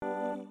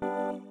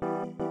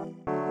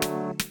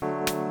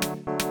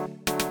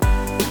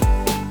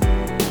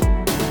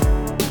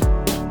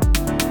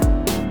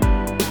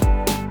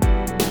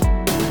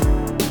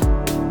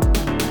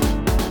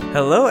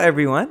Hello,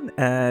 everyone,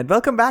 and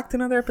welcome back to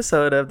another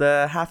episode of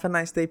the Half a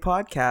Nice Day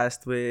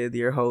podcast with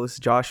your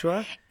host,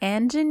 Joshua.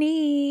 And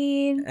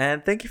Janine.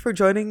 And thank you for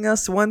joining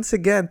us once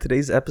again.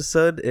 Today's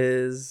episode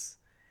is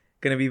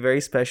going to be very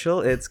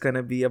special. It's going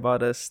to be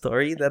about a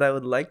story that I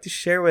would like to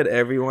share with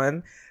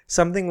everyone.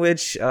 Something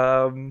which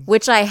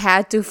I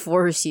had to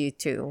force you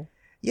to.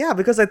 Yeah,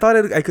 because I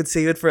thought I could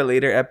save it for a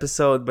later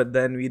episode, but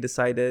then we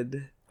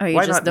decided... Oh, you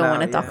just don't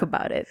want to talk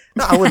about it.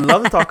 No, I would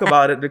love to talk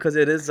about it because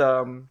it is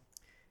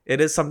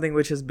something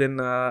which has been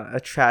a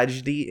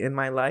tragedy in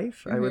my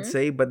life, I would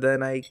say. But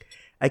then I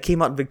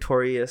came out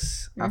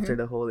victorious after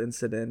the whole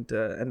incident,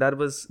 and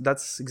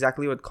that's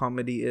exactly what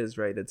comedy is,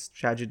 right? It's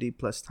tragedy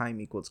plus time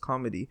equals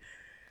comedy.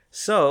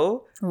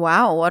 So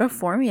wow, what a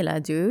formula,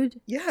 dude!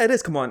 Yeah, it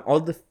is. Come on, all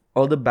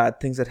the bad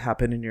things that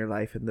happened in your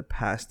life in the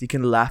past, you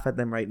can laugh at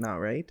them right now,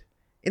 right?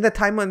 In the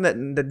time when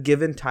that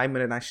given time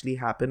when it actually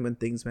happened, when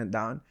things went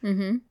down,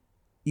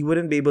 you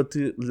wouldn't be able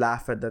to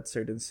laugh at that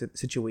certain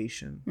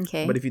situation.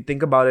 Okay. But if you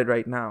think about it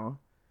right now,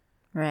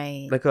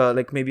 right,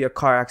 like maybe a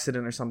car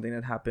accident or something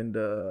that happened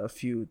a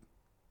few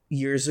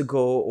years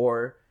ago,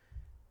 or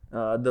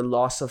the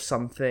loss of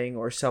something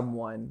or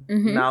someone,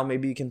 now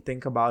maybe you can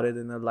think about it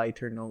in a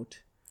lighter note.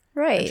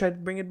 Right. And try to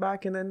bring it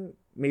back, and then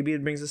maybe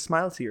it brings a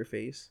smile to your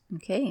face.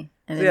 Okay.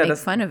 And then make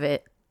fun of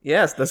it.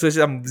 Yes, that's what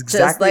I'm exactly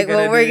just like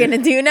what we're going to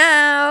do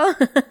now.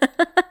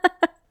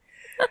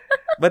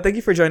 But thank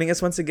you for joining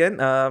us once again.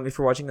 If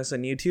you're watching us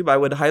on YouTube, I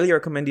would highly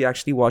recommend you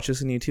actually watch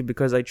us on YouTube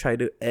because I try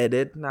to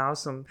edit now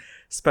some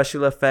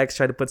special effects,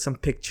 try to put some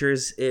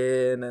pictures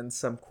in and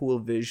some cool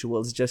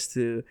visuals just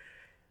to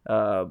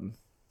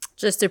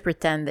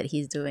pretend that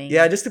he's doing.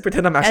 Yeah, just to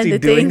pretend I'm actually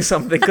doing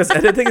something, because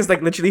editing is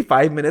like literally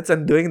 5 minutes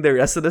and doing the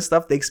rest of the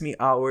stuff takes me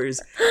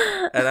hours.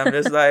 And I'm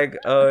just like,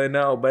 oh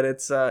no, but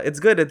it's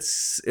good.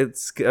 It's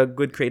a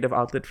good creative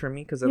outlet for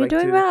me because I like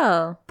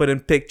to put in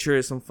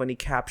pictures, some funny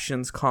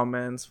captions,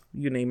 comments,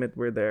 you name it,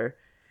 we're there.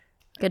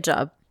 Good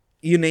job.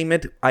 You name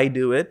it, I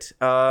do it.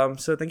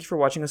 So thank you for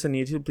watching us on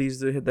YouTube. Please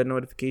do hit that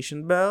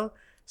notification bell,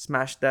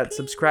 smash that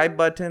subscribe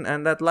button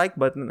and that like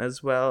button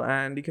as well.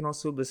 And you can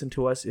also listen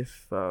to us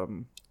if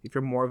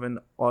you're more of an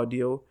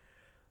audio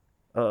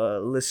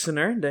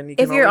listener, then you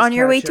can. If you're on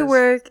your way to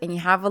work and you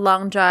have a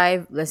long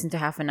drive, listen to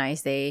Half a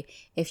Nice Day.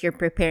 If you're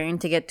preparing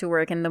to get to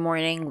work in the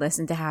morning,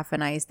 listen to Half a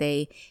Nice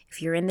Day.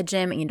 If you're in the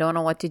gym and you don't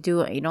know what to do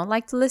and you don't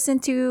like to listen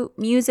to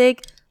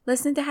music,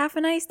 listen to Half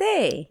a Nice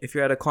Day. If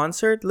you're at a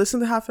concert,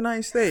 listen to Half a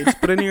Nice Day. Just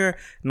put in your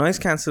noise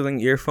canceling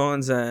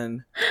earphones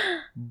and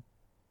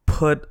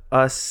put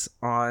us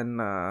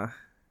on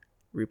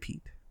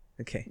repeat.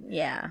 Okay.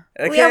 Yeah.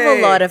 Okay. We have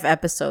a lot of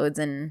episodes,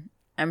 and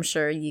I'm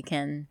sure you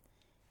can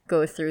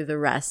go through the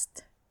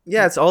rest.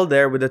 Yeah, it's all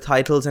there with the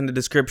titles and the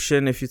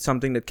description. If it's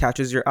something that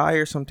catches your eye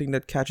or something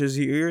that catches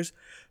your ears,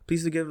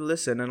 please do give it a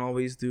listen, and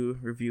always do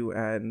review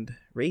and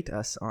rate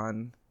us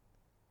on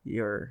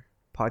your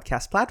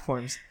podcast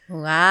platforms.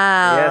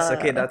 Wow. Yes,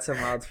 okay, that's a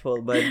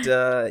mouthful. But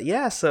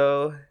yeah,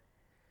 so...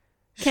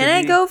 Can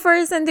I go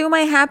first and do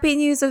my happy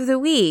news of the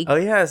week? Oh,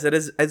 yes, it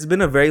is. It's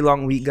been a very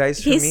long week,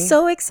 guys, for me. He's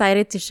so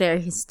excited to share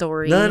his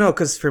story. No,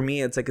 because for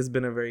me, it's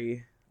been a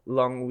very...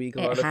 long week.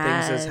 A lot of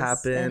things has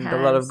happened. A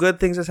lot of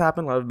good things has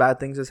happened. A lot of bad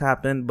things has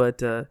happened,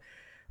 but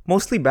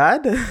mostly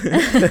bad.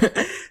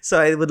 So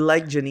I would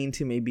like Janine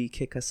to maybe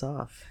kick us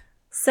off.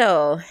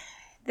 So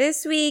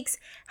this week's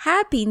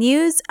happy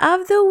news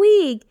of the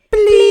week.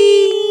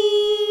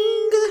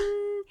 Bling!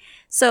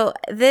 So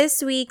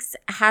this week's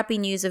happy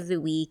news of the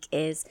week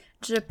is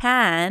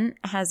Japan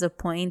has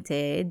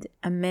appointed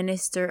a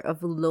minister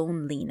of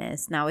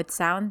loneliness. Now, it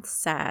sounds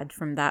sad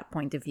from that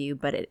point of view,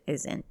 but it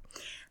isn't.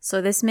 So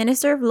this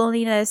minister of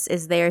loneliness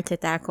is there to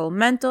tackle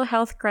mental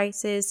health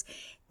crisis.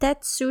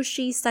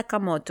 Tetsushi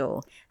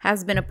Sakamoto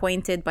has been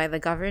appointed by the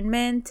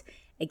government,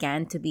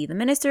 again, to be the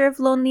minister of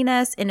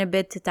loneliness in a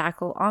bid to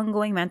tackle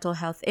ongoing mental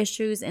health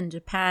issues in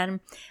Japan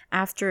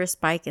after a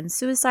spike in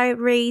suicide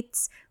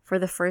rates for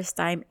the first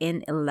time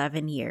in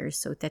 11 years.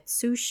 So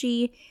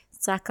Tetsushi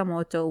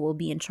Sakamoto will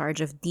be in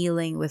charge of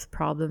dealing with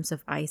problems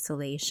of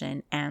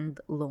isolation and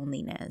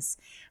loneliness.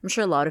 I'm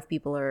sure a lot of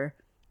people are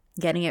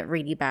getting it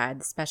really bad,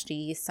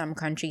 especially some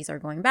countries are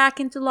going back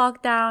into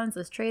lockdowns.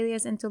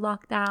 Australia's into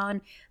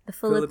lockdown, the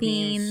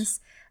Philippines.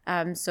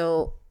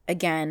 So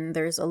again,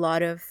 there's a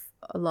lot of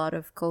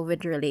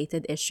COVID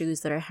related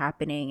issues that are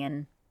happening,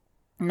 and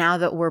now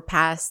that we're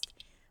past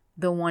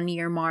the 1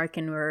 year mark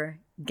and we're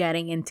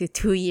getting into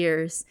 2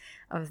 years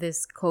of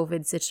this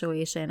COVID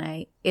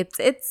situation,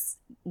 it's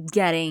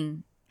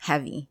getting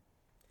heavy.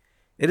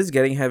 It is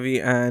getting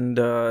heavy, and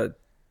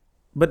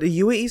but the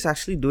UAE is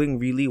actually doing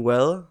really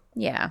well.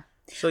 Yeah.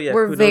 So yeah,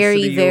 we're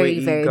very, very,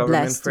 very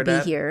blessed to be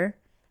that. here.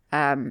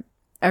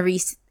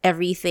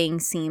 Everything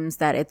seems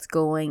that it's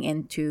going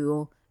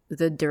into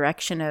the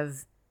direction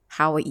of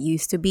how it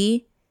used to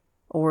be,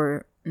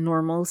 or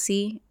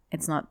normalcy.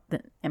 It's not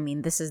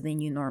this is the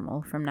new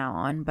normal from now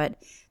on, but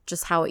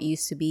just how it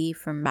used to be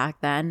from back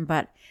then.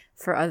 But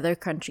for other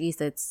countries,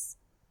 it's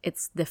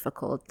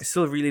difficult. It's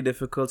still really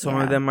difficult. Some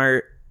of them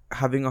are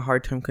having a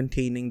hard time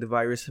containing the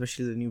virus,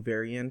 especially the new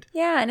variant.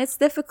 Yeah, and it's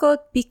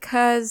difficult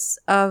because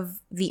of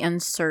the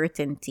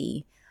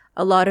uncertainty.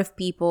 A lot of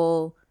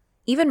people,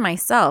 even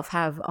myself,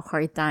 have a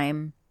hard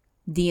time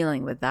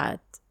dealing with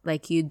that.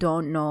 Like, you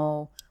don't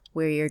know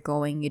where you're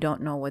going, you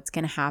don't know what's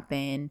going to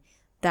happen,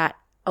 that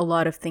a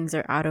lot of things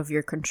are out of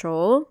your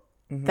control.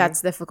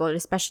 That's difficult,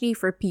 especially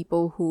for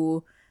people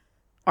who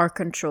are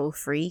control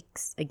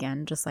freaks,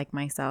 again, just like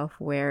myself,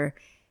 where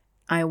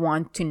I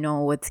want to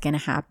know what's going to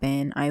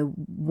happen. I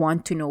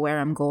want to know where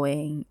I'm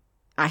going.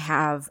 I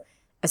have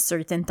a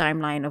certain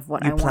timeline of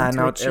what I want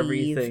to achieve.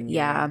 Everything.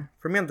 Yeah.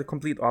 For me, I'm the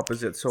complete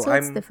opposite. So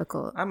it's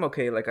difficult. I'm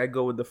okay. Like, I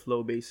go with the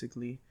flow,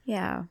 basically.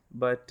 Yeah.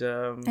 But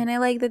and I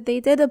like that they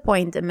did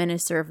appoint a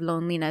minister of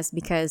loneliness,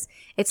 because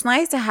it's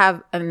nice to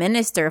have a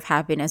minister of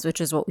happiness,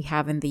 which is what we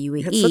have in the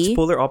UAE. It's such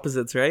polar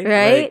opposites, right?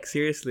 Right? Like,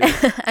 seriously.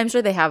 I'm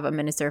sure they have a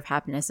minister of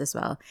happiness as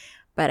well.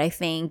 But I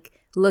think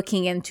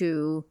looking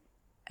into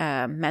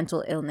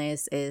mental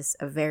illness is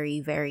a very,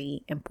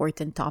 very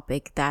important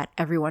topic that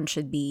everyone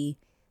should be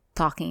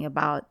talking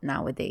about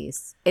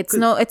nowadays. It's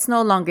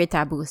no longer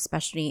taboo,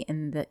 especially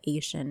in the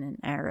Asian and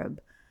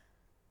Arab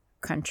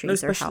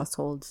countries or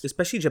households.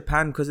 Especially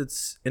Japan, because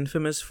it's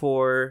infamous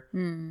for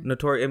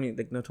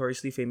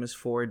notoriously famous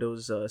for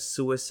those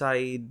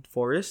suicide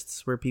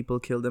forests where people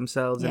kill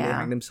themselves and they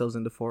hang themselves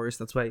in the forest.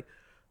 That's why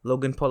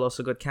Logan Paul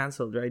also got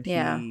canceled, right?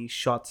 Yeah. He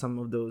shot some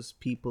of those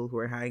people who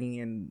were hanging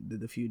and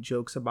did a few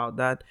jokes about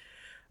that.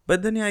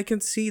 But then I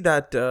can see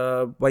that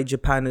why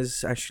Japan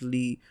is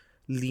actually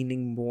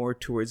leaning more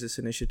towards this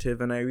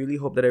initiative, and I really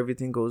hope that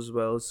everything goes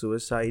well.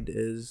 Suicide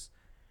is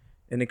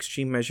an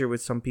extreme measure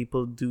which some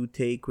people do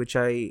take, which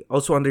I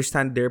also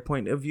understand their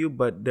point of view,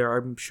 but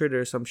I'm sure there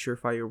are some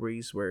surefire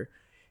ways where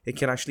it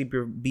can actually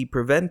be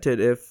prevented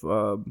if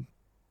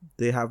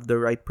they have the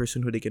right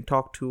person who they can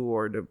talk to,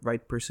 or the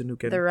right person who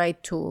can... The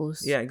right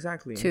tools. Yeah,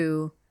 exactly.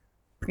 To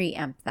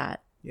preempt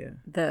that. Yeah.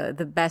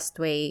 The best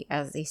way,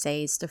 as they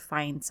say, is to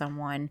find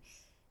someone,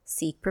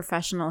 seek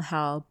professional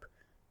help.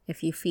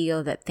 If you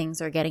feel that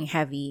things are getting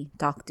heavy,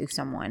 talk to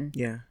someone.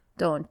 Yeah.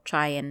 Don't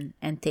try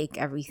and take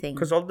everything.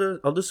 Because all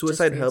the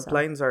suicide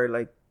helplines are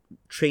like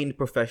trained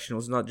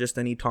professionals, not just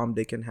any Tom,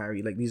 Dick, and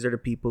Harry. Like, these are the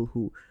people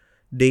who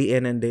day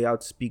in and day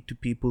out speak to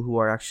people who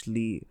are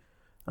actually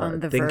on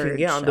the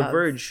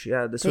verge.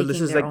 Yeah. So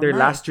this is like their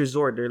last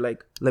resort. They're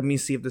like, let me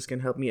see if this can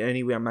help me.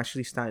 Anyway, I'm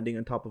actually standing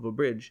on top of a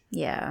bridge.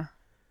 Yeah.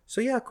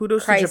 So yeah,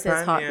 kudos Crisis to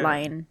Japan.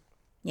 hotline.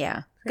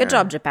 Yeah. Good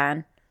job,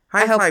 Japan.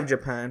 High five,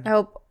 Japan. I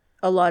hope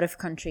a lot of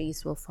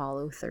countries will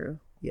follow through.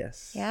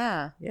 Yes.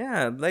 Yeah.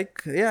 Yeah,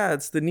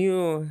 it's the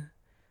new...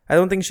 I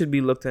don't think it should be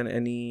looked at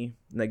any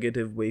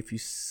negative way if you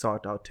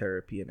sought out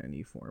therapy in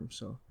any form.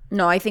 So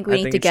no, I think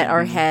we need to get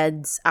our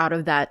heads out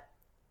of that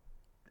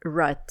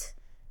rut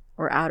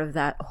or out of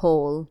that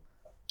hole.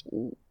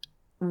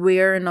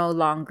 We're no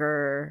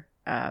longer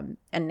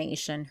a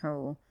nation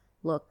who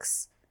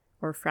looks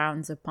or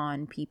frowns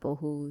upon people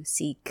who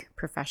seek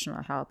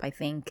professional help. I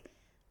think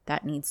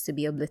that needs to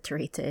be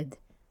obliterated.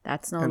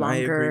 That's no longer... I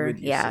agree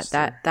with you,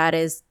 sister. that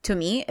is, to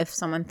me, if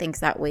someone thinks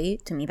that way,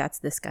 to me that's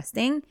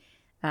disgusting.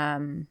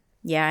 And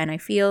I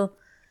feel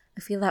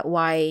that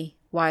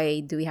why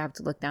do we have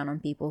to look down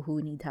on people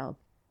who need help?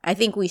 I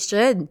think we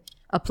should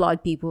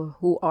applaud people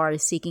who are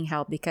seeking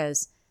help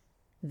because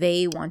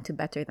they want to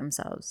better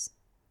themselves,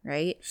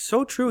 right?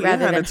 So true.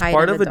 And it's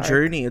part of a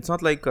journey. It's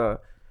not like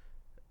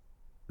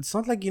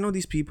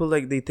these people,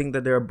 like, they think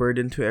that they're a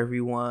burden to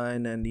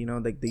everyone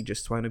and like they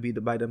just want to be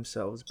by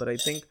themselves. But I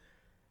think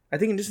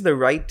just in the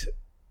right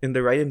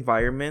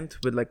environment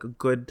with like a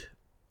good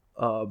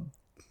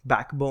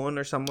backbone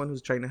or someone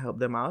who's trying to help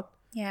them out,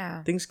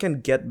 things can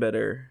get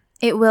better.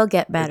 It will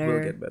get better. It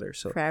will get better.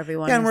 So for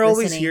everyone, and we're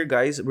always here,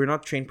 guys. We're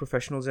not trained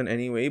professionals in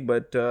any way,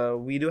 but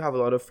we do have a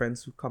lot of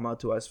friends who come out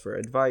to us for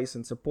advice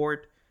and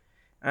support,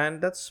 and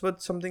that's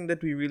something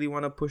that we really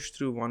want to push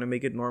through. Want to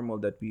make it normal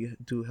that we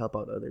do help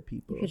out other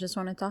people. If you just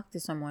want to talk to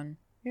someone,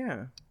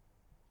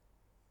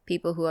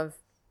 people who have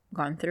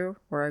gone through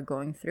or are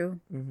going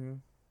through.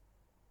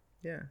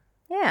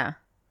 Yeah.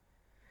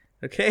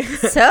 Okay.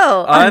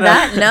 So on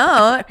that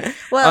note,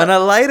 on a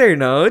lighter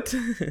note,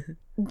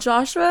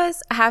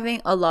 Joshua's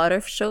having a lot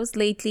of shows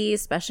lately,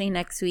 especially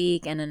next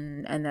week and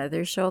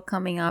another show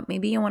coming up.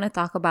 Maybe you want to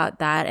talk about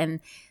that. And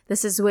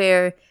this is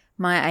where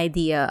my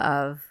idea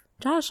of,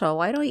 Joshua,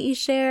 why don't you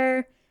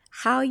share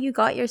how you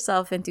got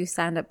yourself into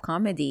stand-up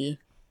comedy?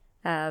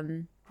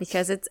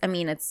 Because it's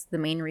the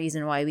main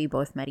reason why we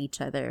both met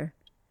each other.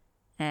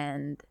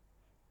 And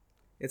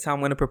it's how I'm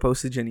going to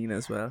propose to Janine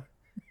as well.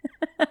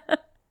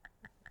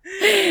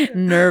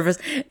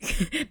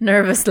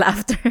 Nervous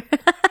laughter.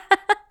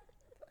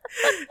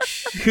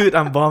 Shoot,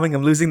 I'm bombing.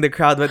 I'm losing the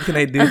crowd. What can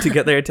I do to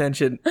get their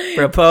attention?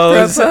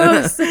 Propose.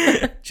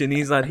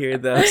 Janine's not here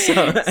though.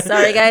 So.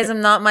 Sorry guys,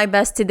 I'm not my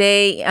best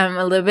today. I'm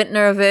a little bit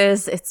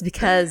nervous. It's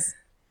because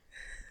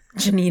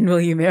Janine,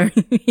 will you marry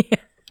me?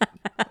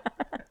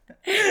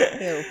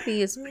 Ew,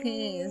 please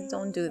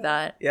don't do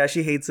that. Yeah,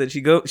 she hates it.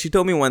 She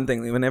told me one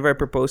thing. Whenever I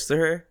propose to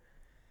her,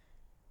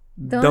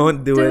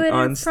 don't do it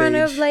on in front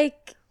stage. of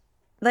like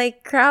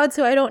like crowds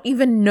who I don't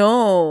even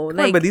know.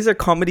 Come on, but these are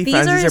comedy these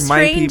fans. are These are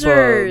my people.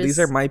 strangers. These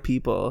are my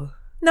people.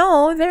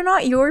 No, they're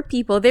not your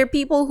people. They're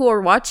people who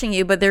are watching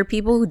you, but they're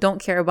people who don't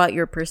care about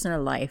your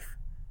personal life.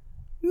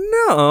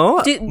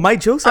 No, my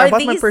jokes are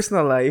about my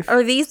personal life.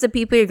 Are these the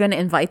people you're going to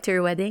invite to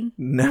your wedding?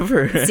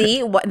 Never.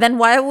 See, then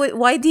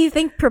why do you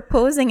think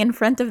proposing in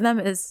front of them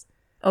is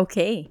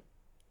okay?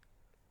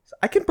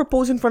 I can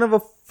propose in front of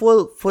a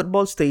full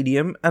football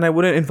stadium, and I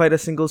wouldn't invite a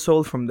single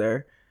soul from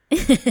there.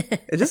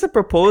 It's just a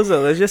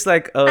proposal. It's just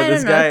like, oh,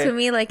 this guy, to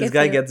me, like, this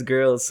guy gets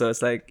girls, so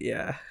it's like,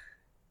 yeah,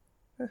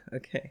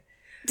 okay.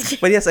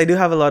 But yes, I do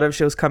have a lot of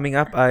shows coming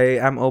up. I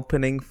am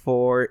opening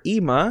for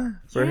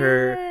Ima for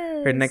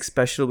her next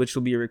special, which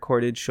will be a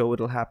recorded show.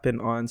 It'll happen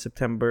on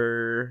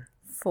September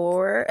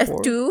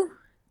 2,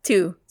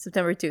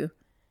 September 2.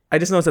 I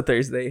just know it's a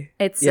Thursday.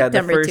 It's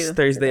September the 2. first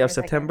Thursday of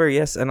September.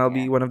 Yes, and I'll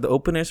be one of the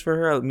openers for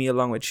her. Me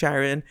along with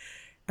Sharon,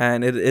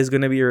 and it is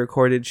going to be a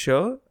recorded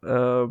show.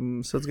 So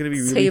it's going to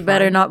be really. So you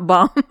better not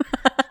bomb,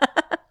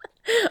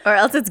 or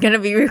else it's going to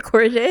be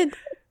recorded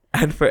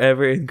and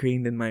forever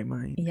ingrained in my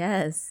mind.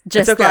 Yes,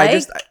 just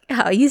okay, like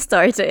how you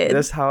started.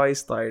 That's how I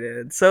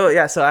started. So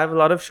yeah, so I have a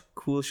lot of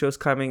cool shows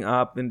coming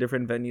up in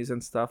different venues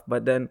and stuff.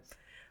 But then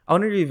I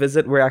want to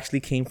revisit where I actually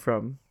came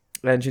from.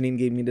 And Janine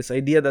gave me this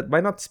idea that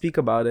why not speak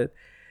about it?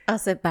 I'll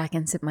sit back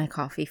and sip my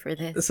coffee for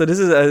this. So this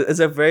is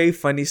a very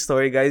funny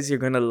story, guys. You're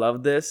gonna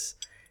love this.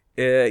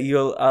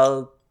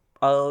 I'll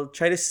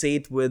try to say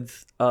it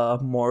with a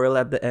moral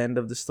at the end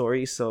of the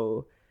story,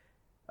 so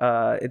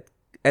it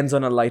ends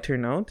on a lighter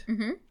note.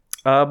 Mm-hmm.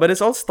 But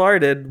it's all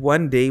started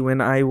one day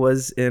when I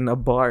was in a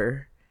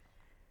bar.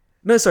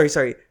 No,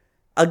 sorry.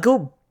 I'll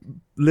go a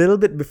little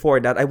bit before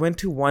that. I went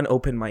to one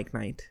open mic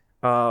night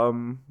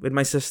with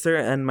my sister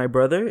and my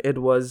brother. It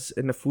was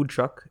in a food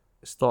truck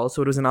stall,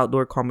 so it was an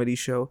outdoor comedy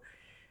show.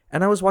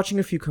 And I was watching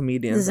a few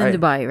comedians. This is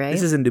in Dubai, right?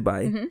 This is in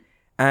Dubai. Mm-hmm.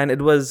 And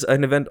it was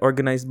an event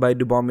organized by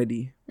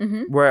Dubomedy,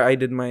 where I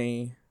did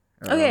my...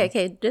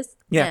 okay, just...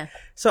 Yeah.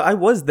 So I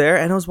was there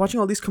and I was watching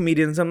all these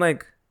comedians. I'm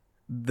like,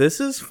 this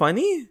is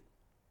funny?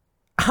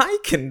 I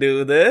can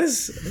do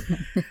this.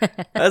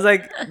 I was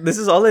like, this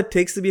is all it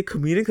takes to be a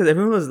comedian, because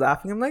everyone was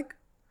laughing. I'm like,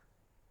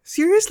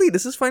 seriously,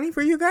 this is funny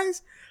for you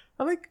guys?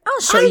 I'm like,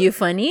 I'll show you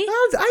funny.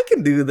 I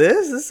can do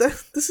this.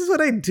 This is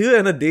what I do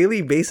on a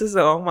daily basis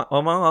among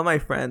all my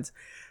friends.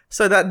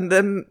 So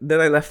then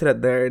I left it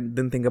at there and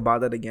didn't think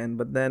about it again.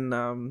 But then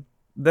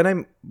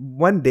I'm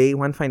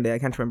one fine day, I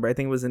can't remember. I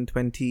think it was in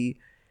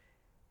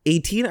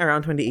 2018,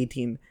 around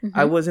 2018.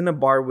 I was in a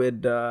bar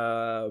with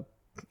a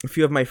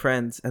few of my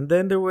friends, and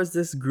then there was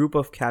this group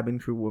of cabin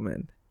crew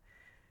women.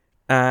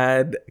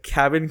 And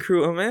cabin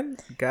crew women,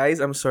 guys,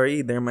 I'm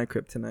sorry, they're my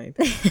kryptonite.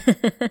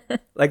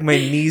 Like, my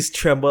knees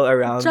tremble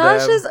around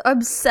Josh them. is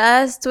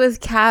obsessed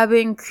with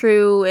cabin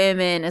crew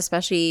women,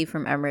 especially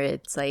from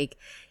Emirates. Like,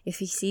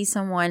 if you see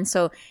someone,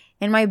 so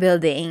in my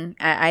building,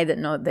 I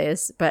didn't know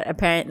this, but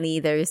apparently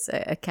there's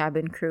a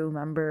cabin crew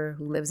member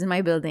who lives in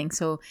my building.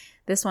 So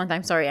this one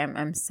time, sorry,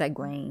 I'm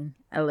segueing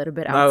a little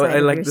bit outside. I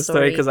of like your the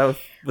story because I was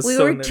we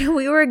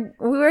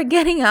were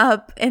getting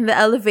up in the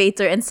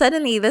elevator, and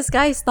suddenly this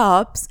guy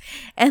stops,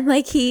 and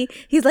like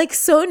he's like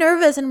so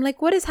nervous, and I'm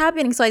like, what is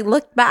happening? So I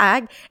looked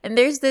back, and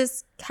there's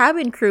this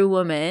cabin crew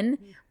woman,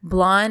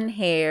 blonde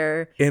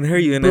hair, in her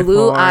uniform,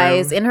 blue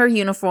eyes, in her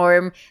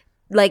uniform,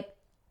 like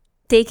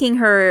taking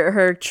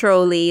her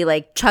trolley,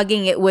 like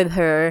chugging it with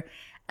her,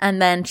 and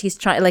then she's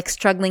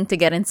struggling to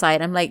get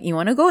inside. I'm like, you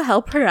want to go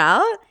help her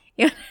out?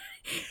 You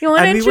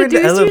want to introduce yourself? And we were in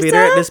the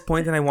elevator at this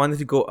point, and I wanted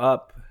to go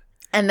up.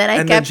 And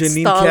then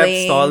Janine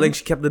kept stalling.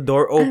 She kept the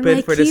door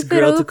open for this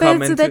girl to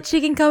come in, so that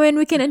she can come in.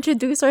 We can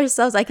introduce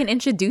ourselves. I can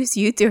introduce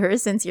you to her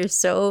since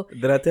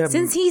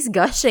he's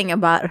gushing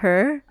about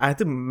her. I had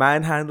to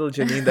manhandle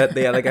Janine that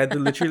day. Like, I had to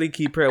literally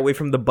keep her away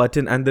from the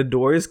button and the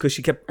doors because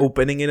she kept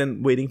opening it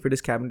and waiting for this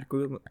cabin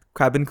crew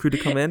to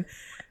come in.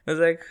 I was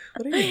like,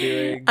 what are you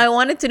doing? I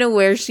wanted to know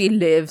where she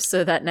lives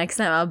so that next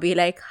time I'll be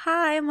like,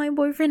 hi, my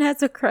boyfriend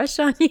has a crush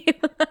on you.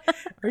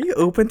 Are you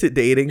open to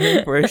dating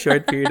him for a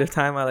short period of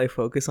time while I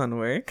focus on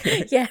work?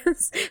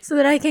 Yes, so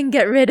that I can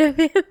get rid of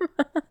him.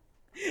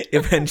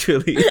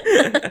 Eventually.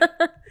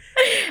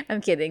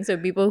 I'm kidding. So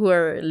people who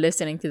are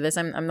listening to this,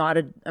 I'm not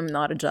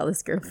a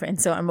jealous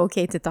girlfriend, so I'm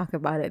okay to talk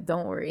about it.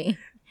 Don't worry.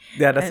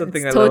 Yeah, that's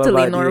something I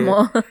totally love about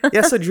normal. You.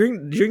 Yeah, so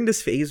during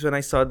this phase when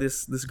I saw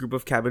this group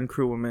of cabin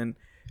crew women,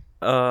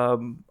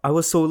 I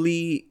was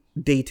solely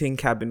dating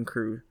cabin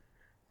crew.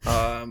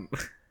 You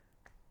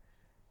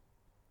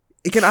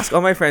can ask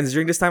all my friends.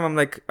 During this time, I'm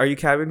like, are you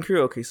cabin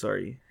crew? Okay,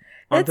 sorry.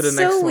 On to the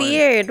next so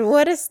weird. One.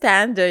 What a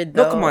standard,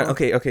 though. No, come on.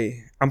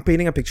 Okay. I'm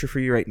painting a picture for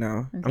you right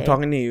now. Okay. I'm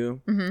talking to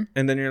you. Mm-hmm.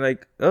 And then you're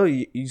like, oh,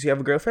 you have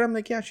a girlfriend? I'm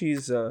like, yeah,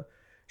 she's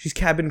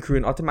cabin crew.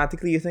 And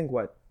automatically you think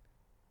what?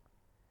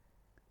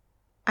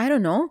 I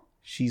don't know.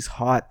 She's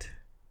hot.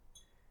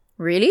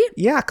 Really?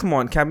 Yeah, come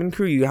on. Cabin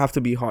crew, you have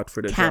to be hot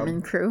for the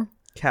cabin job. Crew.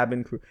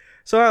 Cabin crew.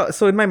 So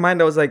in my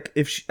mind, I was like,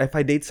 if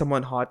I date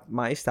someone hot,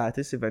 my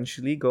status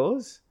eventually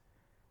goes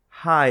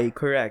high,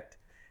 correct?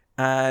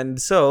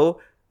 And so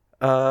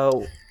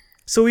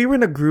So we were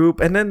in a group,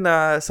 and then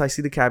so I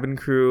see the cabin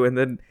crew, and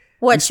then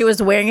What, she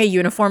was wearing a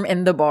uniform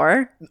in the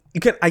bar?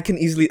 I can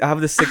easily I have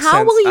the sixth How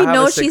sense. will you I have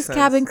know a sixth she's sense.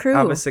 cabin crew? I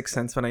have a sixth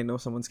sense when I know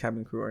someone's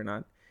cabin crew or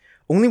not.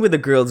 Only with the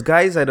girls,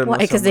 guys, I don't know. Why?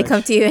 Because so they much.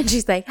 come to you and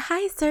she's like,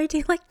 "Hi, sir. Do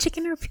you like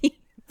chicken or beef?"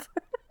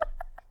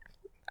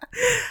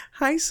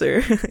 Hi,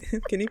 sir.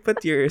 Can you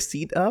put your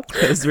seat up?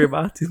 Because we're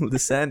about to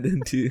descend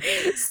into.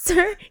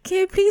 Sir, can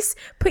you please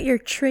put your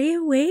tray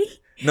away?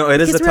 No,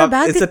 it is a Because we're tough.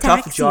 about It's to a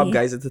tough taxi. job,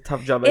 guys. It's a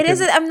tough job. It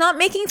is. I'm not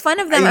making fun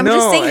of them. I I'm just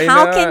know, saying, I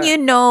how know. can you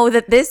know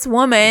that this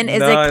woman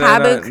is a No,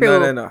 cabin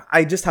crew? No.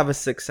 I just have a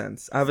sixth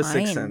sense. I have a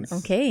sixth Fine, sense.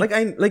 okay.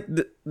 Like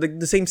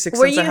the same sixth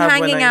Were sense you I have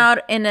hanging when out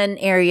in an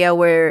area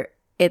where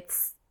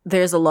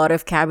there's a lot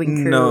of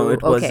cabin crew? No, it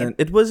Okay. wasn't.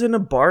 It was in a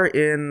bar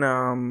in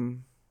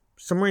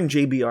somewhere in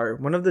JBR,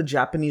 one of the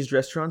Japanese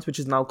restaurants, which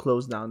is now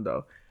closed down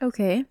though.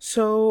 Okay.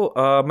 So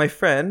my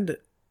friend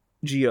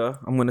Gia,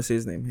 I'm gonna say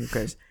his name. Who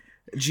cares?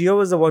 Gio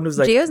was the one who's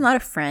like, Gio's not a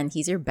friend.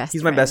 He's your best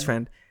he's friend. my best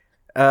friend.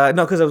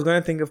 No, because I was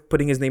gonna think of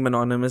putting his name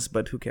anonymous,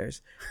 but who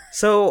cares?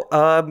 So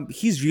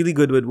he's really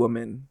good with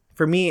women.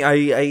 For me,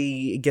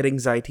 I get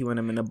anxiety when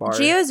I'm in a bar.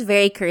 Gio's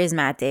very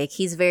charismatic.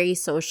 He's very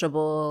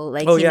sociable.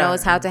 Like, Oh, he yeah.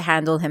 knows how to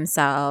handle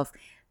himself.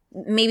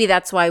 Maybe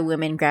that's why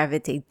women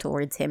gravitate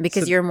towards him,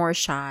 because you're more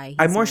shy.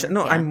 I'm He's more shy.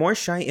 No, yeah. I'm more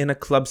shy in a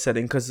club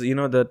setting because you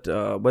know that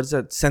what's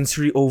that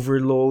sensory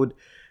overload,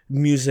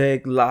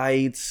 music,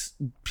 lights,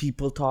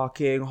 people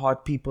talking,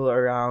 hot people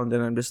around,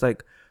 and I'm just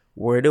like,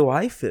 where do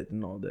I fit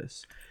in all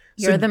this?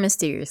 You're So the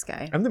mysterious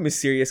guy. I'm the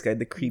mysterious guy,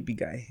 the creepy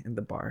guy in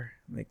the bar,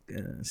 like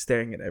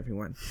staring at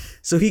everyone.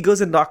 So he goes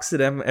and talks to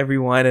them,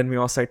 everyone, and we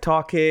all start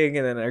talking,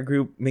 and then our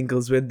group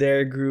mingles with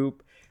their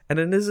group, and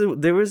then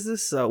there was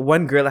this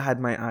one girl I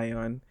had my eye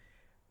on.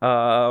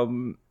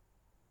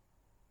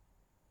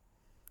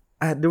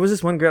 There was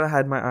this one girl I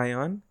had my eye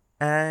on,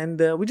 and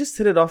we just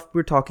hit it off. We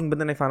were talking, but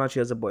then I found out she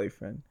has a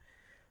boyfriend.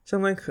 So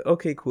I'm like,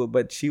 okay, cool,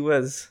 but she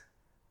was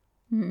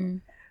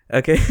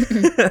okay.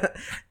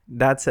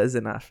 That says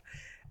enough.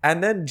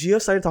 And then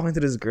Gio started talking to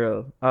this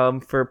girl.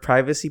 For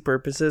privacy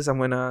purposes, I'm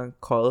gonna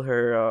call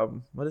her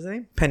what is her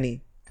name?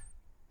 Penny.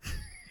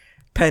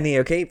 Penny,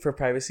 okay? For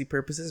privacy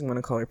purposes, I'm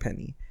gonna call her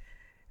Penny.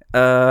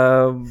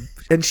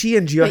 And she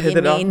and Gio hit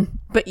it off.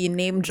 But you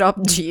name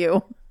dropped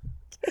Gio.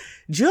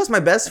 Gio's my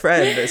best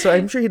friend, so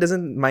I'm sure he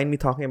doesn't mind me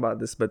talking about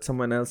this, but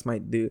someone else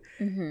might do.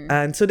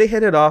 And so they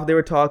hit it off. They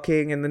were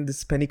talking, and then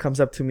this Penny comes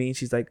up to me. And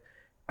she's like,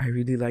 "I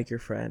really like your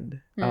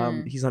friend.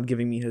 He's not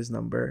giving me his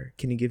number.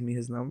 Can you give me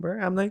his number?"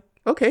 I'm like,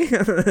 "Okay."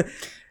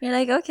 You're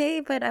like,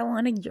 okay, but I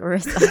wanted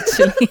yours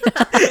actually.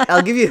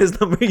 I'll give you his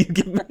number. You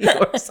give me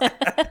yours.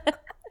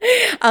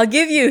 I'll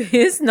give you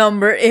his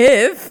number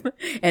if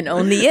and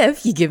only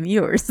if you give me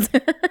yours.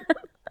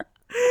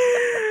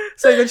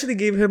 So I eventually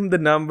gave him the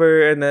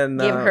number, and then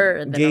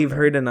Gave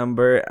her the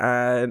number. number,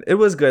 and it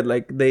was good.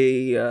 Like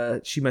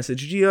she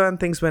messaged Gia, and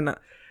things went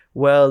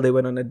well. They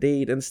went on a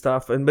date and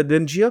stuff, but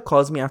then Gia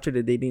calls me after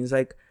the date, and he's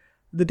like,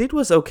 "The date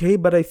was okay,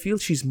 but I feel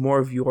she's more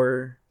of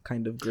your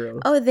kind of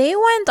girl." Oh, they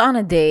went on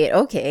a date.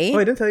 Okay. Oh,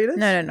 I didn't tell you this?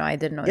 No, I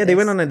didn't know. Yeah, they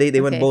went on a date.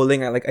 They went Okay.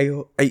 bowling.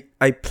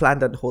 I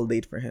planned that whole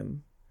date for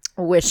him.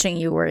 Wishing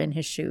you were in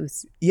his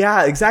shoes.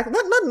 Yeah, exactly.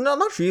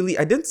 Not really.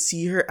 I didn't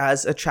see her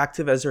as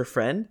attractive as her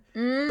friend,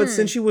 but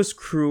since she was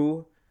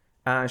crew,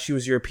 she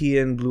was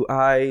European, blue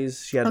eyes.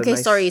 She had Okay, a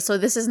nice... sorry. So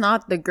this is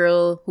not the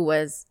girl who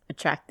was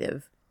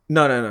attractive.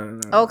 No.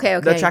 Okay.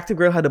 The attractive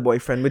girl had a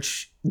boyfriend,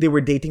 which they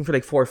were dating for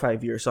like 4 or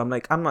 5 years. So I'm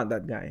like, I'm not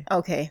that guy.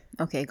 Okay,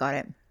 got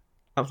it.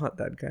 I'm not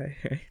that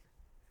guy.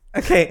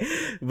 Okay,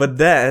 but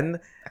then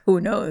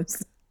Who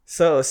knows?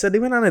 so they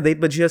went on a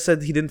date, but Gia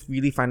said he didn't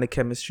really find a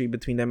chemistry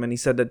between them, and he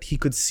said that he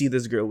could see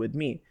this girl with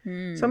me.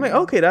 So I'm like,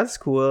 okay, that's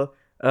cool.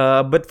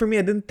 But for me,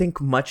 I didn't think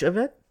much of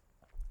it.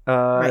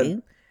 Right.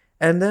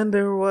 And then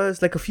there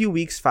was like a few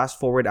weeks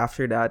fast forward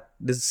after that,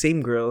 this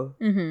same girl,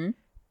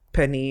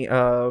 Penny,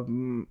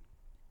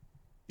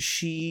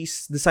 she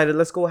decided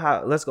let's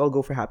all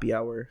go for happy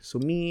hour. So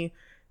me,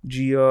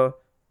 Gia,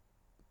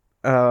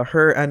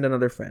 her, and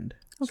another friend.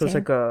 So it's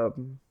Okay.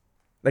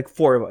 like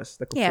 4 of us,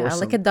 like a Yeah, foursome.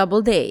 like a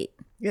double date.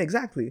 Yeah,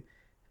 exactly.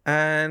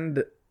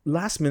 And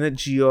last minute,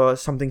 Gio,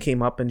 something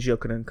came up and Gio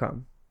couldn't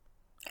come.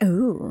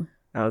 Ooh.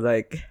 I was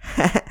like,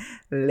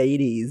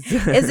 ladies.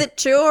 Is it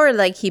true or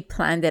like he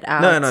planned it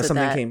out? No, so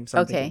something that- came.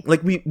 Something Okay. came.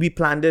 Like we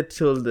planned it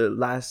till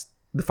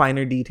the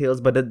finer details,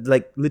 but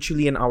like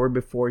literally an hour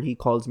before he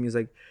calls me, he's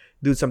like,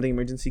 dude, something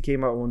emergency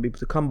came out, I won't be able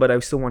to come, but I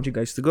still want you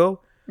guys to go.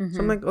 So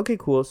I'm like, okay,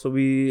 cool. So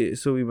we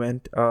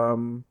went.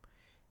 And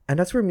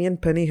that's where me and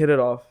Penny hit it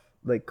off.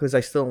 Like, cause I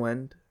still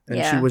went. And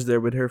she Yeah. was there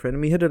with her friend.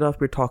 And we hit it off.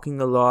 We're talking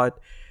a lot.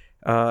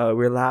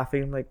 We're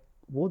laughing. I'm like,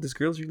 whoa, this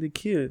girl's really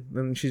cute.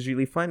 And she's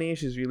really funny.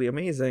 She's really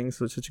amazing.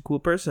 So such a cool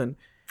person.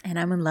 And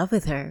I'm in love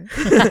with her.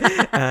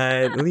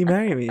 And will you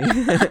marry me?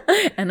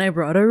 And I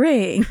brought a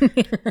ring.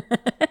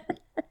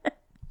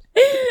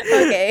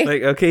 Okay.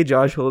 Like, okay,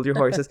 Josh, hold your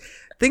horses.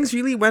 Things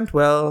really went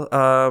well.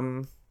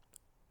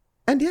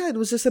 And yeah, it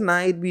was just a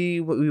night. We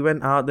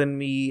went out. Then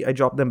I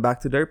dropped them back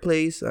to their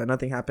place.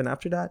 Nothing happened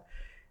after that.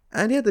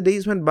 And yeah, the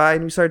days went by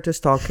and we started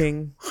just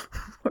talking.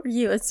 Were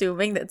you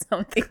assuming that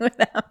something would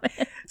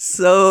happen?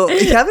 So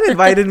you haven't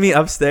invited me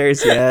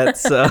upstairs yet.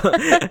 So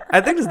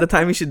I think it's the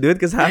time you should do it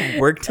because I have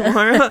work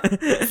tomorrow.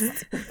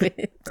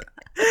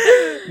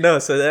 No,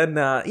 so then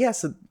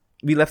so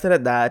we left it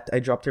at that. I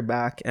dropped her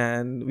back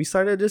and we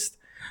started just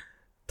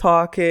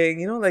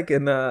talking, like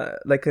in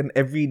an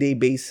everyday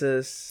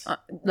basis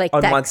Like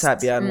on text.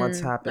 WhatsApp, on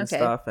WhatsApp and okay.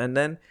 stuff. And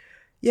then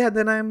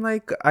I'm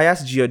like, I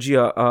asked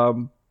Gia,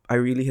 I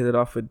really hit it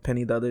off with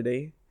Penny the other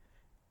day.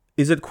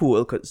 Is it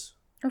cool? Because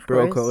Of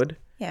bro course. code.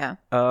 Yeah.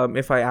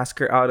 If I ask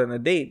her out on a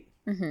date,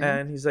 Mm-hmm.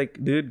 and he's like,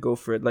 dude, go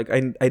for it. Like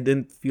I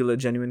didn't feel a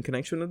genuine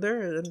connection with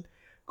her, and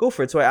go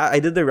for it. So I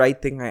did the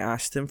right thing. I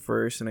asked him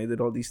first, and I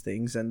did all these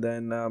things, and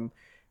then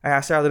I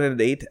asked her out on a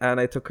date, and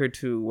I took her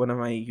to one of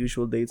my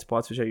usual date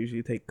spots, which I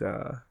usually take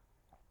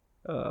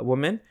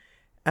women.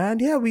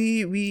 And yeah,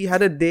 we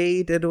had a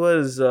date. It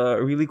was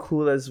really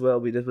cool as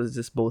well. It was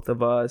just both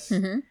of us.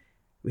 Mm-hmm.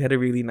 We had a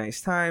really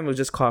nice time. It was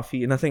just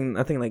coffee. Nothing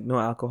like no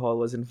alcohol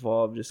was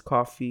involved. Just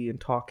coffee and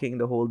talking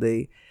the whole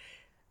day.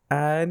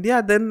 And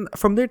yeah, then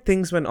from there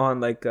things went on.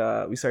 Like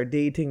we started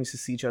dating. We used to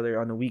see each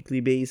other on a weekly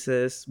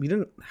basis. We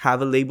didn't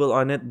have a label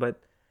on it, but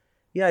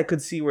yeah, I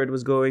could see where it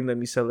was going. Then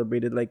we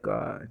celebrated like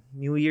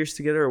New Year's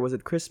together, or was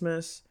it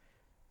Christmas?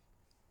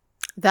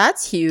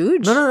 That's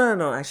huge.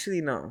 No.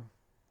 Actually, no.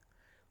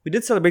 We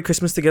did celebrate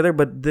Christmas together,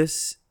 but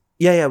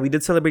we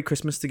did celebrate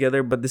Christmas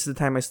together, but this is the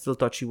time I still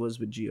thought she was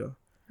with Gio.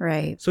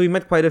 Right. So we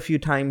met quite a few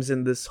times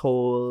in this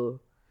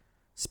whole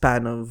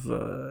span of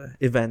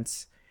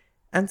events.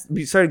 And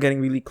we started getting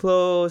really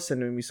close,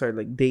 and then we started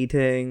like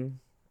dating,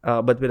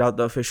 but without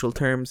the official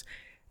terms.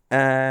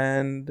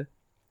 And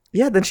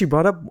yeah, then she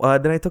brought up,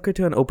 then I took her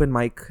to an open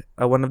mic,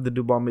 one of the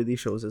Dubomedy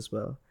shows as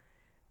well.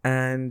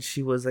 And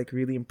she was like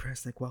really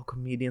impressed, like, wow,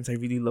 comedians, I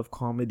really love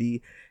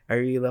comedy. I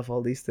really love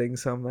all these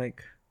things. So I'm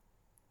like,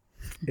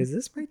 is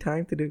this my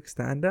time to do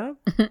stand-up?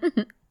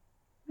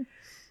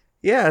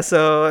 Yeah,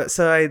 so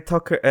I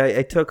took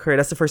her.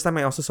 That's the first time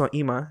I also saw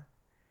Ima.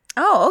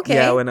 Oh, okay.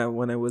 Yeah,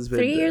 when I was with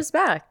 3 years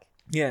back.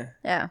 Yeah,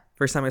 Yeah.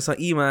 first time I saw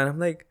Ima, and I'm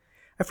like,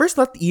 I first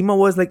thought Ima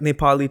was like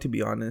Nepali, to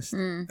be honest.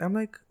 Mm. I'm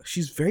like,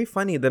 she's very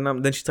funny.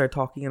 Then she started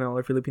talking and all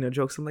her Filipino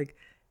jokes. I'm like,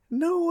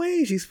 no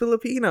way, she's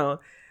Filipino.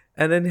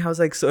 And then I was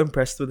like so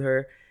impressed with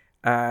her,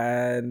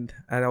 and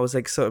I was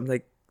like,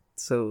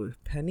 so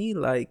Penny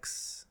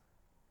likes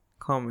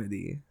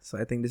comedy, so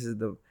I think this is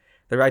the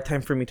right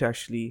time for me to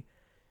actually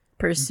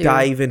Pursue.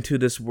 dive into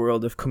this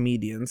world of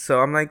comedians. So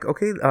I'm like,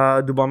 okay,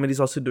 Dubomedy is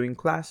also doing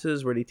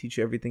classes where they teach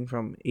you everything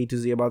from A to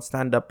Z about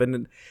stand-up. And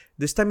then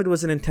this time it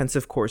was an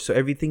intensive course. So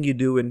everything you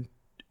do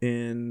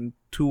in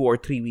 2 or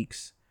 3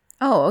 weeks.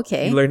 Oh,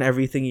 okay. You learn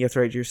everything. You have to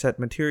write your set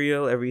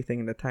material, everything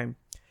in the time.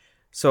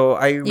 So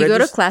You go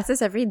to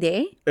classes every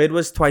day? It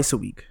was twice a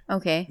week.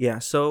 Okay. Yeah.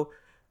 So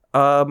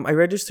I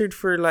registered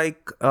for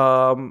like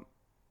a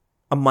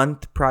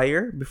month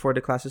prior before the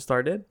classes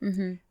started.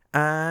 Mm-hmm.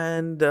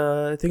 And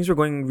things were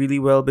going really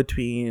well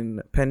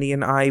between Penny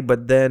and I,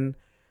 but then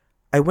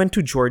I went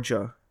to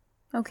Georgia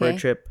for a Okay.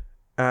 trip.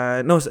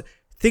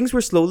 Things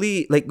were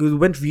slowly, like, it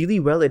went really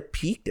well. It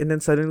peaked, and then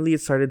suddenly it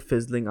started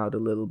fizzling out a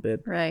little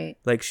bit. Right.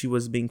 Like, she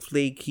was being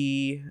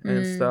flaky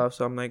and stuff.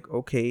 So I'm like,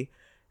 okay.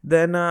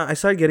 Then I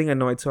started getting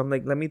annoyed. So I'm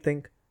like, let me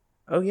think.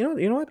 Oh, you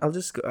know what? I'll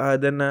just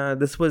then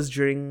this was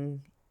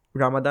during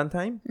Ramadan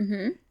time.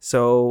 Mm-hmm.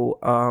 So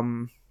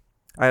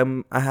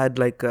I had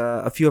like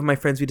a few of my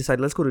friends. We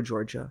decided, let's go to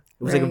Georgia.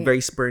 It was like a Right.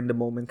 very spur in the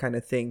moment kind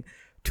of thing.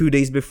 2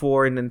 days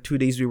before, and then 2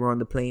 days we were on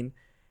the plane.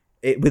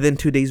 Within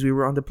 2 days we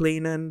were on the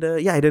plane, and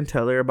I didn't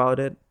tell her about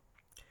it.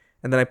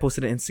 And then I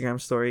posted an Instagram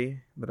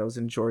story that I was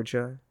in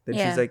Georgia. Then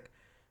Yeah. she's like,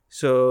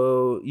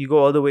 "So you go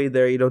all the way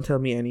there? You don't tell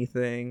me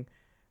anything."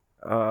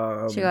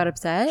 She got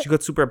upset? She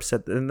got super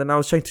upset, and then I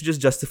was trying to just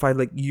justify,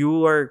 like,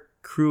 you are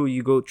crew,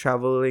 you go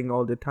traveling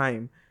all the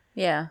time.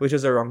 Yeah. Which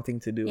is a wrong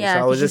thing to do. Yeah, so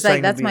I was 'cause she's just like,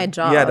 trying to "That's my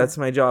job." Yeah, that's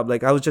my job.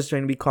 Like, I was just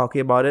trying to be cocky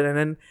about it, and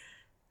then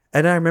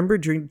I remember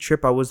during the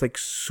trip I was like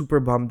super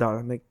bummed out.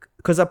 I'm like,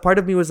 because a part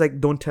of me was like,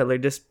 don't tell her,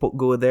 just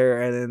go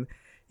there, and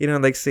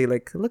then like say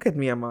like, look at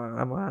me, I'm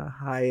a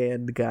high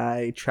end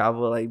guy,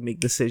 travel, I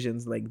make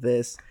decisions like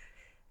this.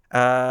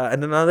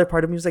 And then another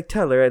part of me was like,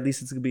 tell her, at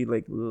least it's gonna be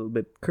like a little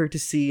bit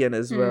courtesy, and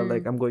as well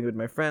like I'm going with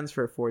my friends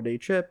for a 4-day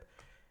trip.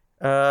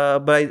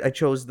 But I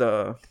chose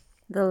the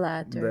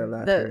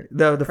latter.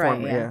 the Right,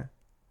 former, yeah. yeah.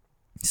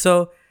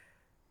 So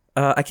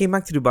I came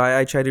back to Dubai.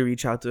 I tried to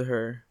reach out to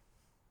her.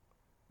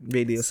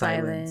 Radio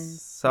silence.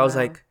 Silence. So I was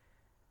Wow. like,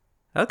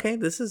 okay,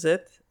 this is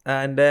it.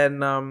 And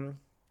then I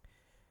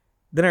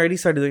already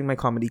started doing my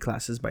comedy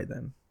classes by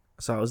then.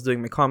 So I was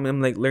doing my comedy.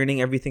 I'm like learning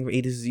everything from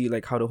A to Z,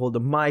 like how to hold the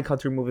mic, how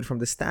to remove it from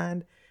the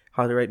stand,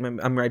 how to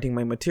I'm writing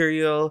my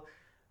material,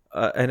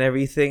 and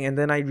everything. And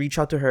then I reach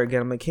out to her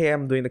again. I'm like, hey,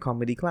 I'm doing the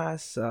comedy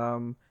class.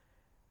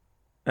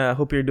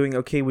 Hope you're doing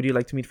okay. Would you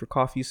like to meet for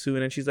coffee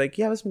soon? And she's like,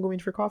 yeah, let's go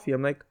meet for coffee.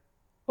 I'm like,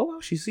 oh wow,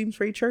 she seems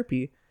very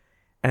chirpy.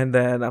 And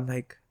then I'm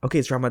like, okay,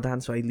 it's Ramadan,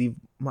 so I leave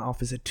my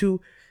office at 2.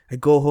 I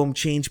go home,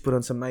 change, put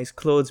on some nice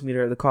clothes, meet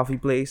her at the coffee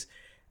place.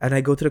 And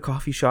I go to the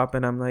coffee shop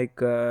and I'm like,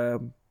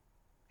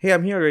 hey,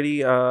 I'm here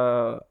already.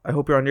 I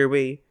hope you're on your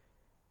way.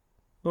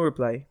 No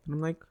reply. And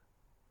I'm like,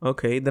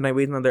 okay. Then I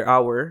wait another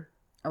hour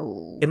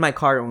Oh. in my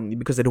car only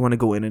because I don't want to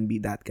go in and be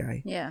that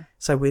guy. Yeah.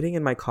 So I'm waiting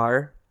in my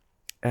car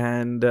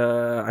and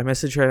I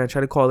message her and I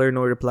try to call her,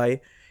 no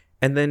reply.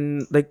 And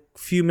then like a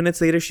few minutes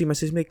later, she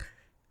messaged me like,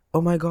 oh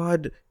my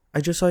God,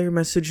 I just saw your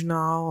message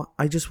now.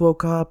 I just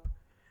woke up.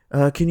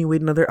 Can you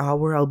wait another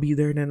hour? I'll be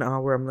there in an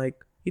hour. I'm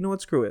like, you know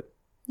what? Screw it.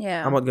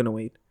 Yeah. I'm not going to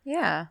wait.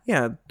 Yeah.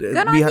 Yeah. Good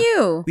on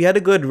you. We had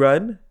a good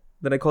run.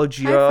 Then I called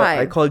Gia. High five.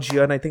 I called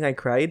Gia and I think I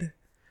cried.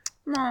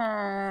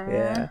 Aww.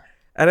 Yeah.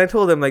 And I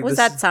told them like, What's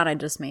this that sound I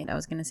just made? I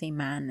was gonna say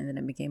man, and then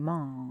it became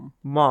mom.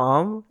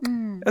 Mom.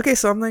 Mm. Okay,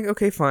 so I'm like,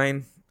 okay,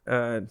 fine.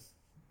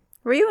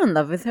 Were you in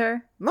love with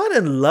her? Not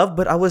in love,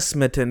 but I was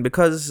smitten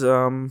because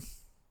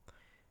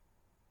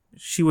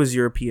she was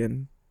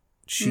European.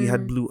 She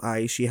had blue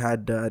eyes. She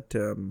had that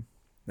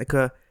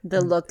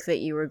The look that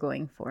you were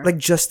going for. like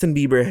Justin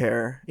Bieber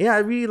hair. Yeah, I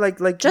really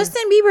like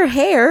Justin Bieber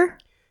hair?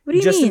 What do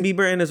you Justin mean?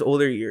 Bieber in his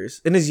older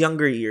years, in his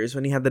younger years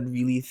when he had that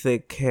really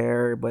thick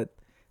hair, but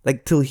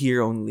like till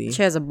here only.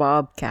 She has a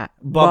bob cat.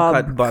 Bob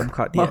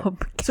cut. Yeah.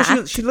 Bobcat.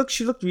 So she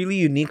looked really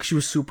unique. She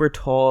was super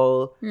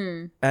tall,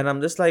 and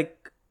I'm just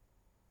like,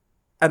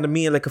 and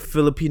me like a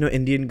Filipino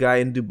Indian guy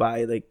in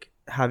Dubai, like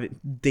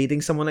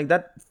dating someone like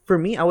that. For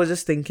me, I was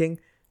just thinking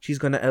she's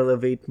gonna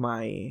elevate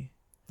my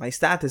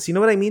status. You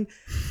know what I mean?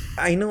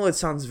 I know it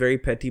sounds very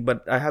petty,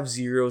 but I have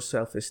zero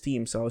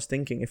self-esteem. So I was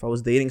thinking if I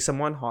was dating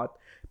someone hot,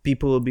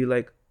 people will be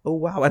like, oh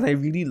wow. And I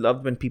really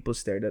loved when people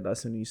stared at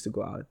us when we used to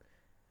go out.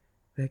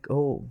 Like,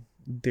 oh,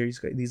 these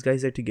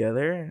guys are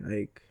together.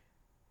 Like,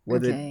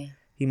 Okay.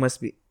 he must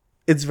be.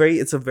 It's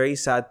a very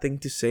sad thing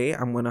to say.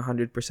 I'm gonna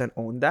 100%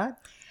 own that.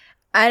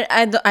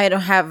 I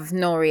don't have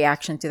no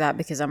reaction to that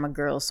because I'm a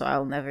girl, so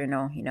I'll never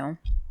know,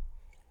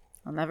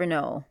 I'll never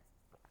know.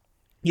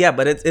 Yeah,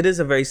 but it is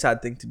a very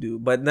sad thing to do.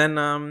 But then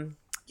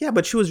yeah,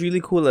 but she was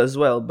really cool as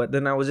well. But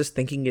then I was just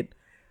thinking it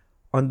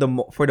on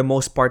for the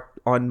most part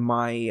on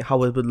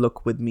how it would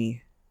look with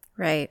me.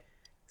 Right.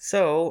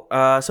 So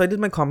I did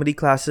my comedy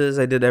classes.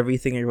 I did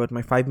everything. I wrote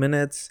my 5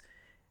 minutes,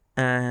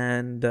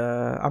 and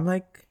I'm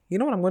like, you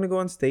know what? I'm gonna go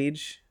on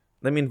stage.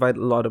 Let me invite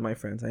a lot of my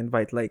friends. I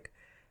invite like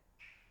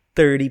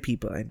 30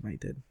 people. I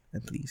invited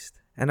at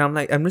least, and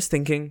I'm just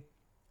thinking,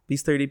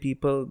 these 30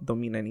 people don't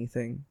mean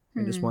anything.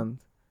 I just want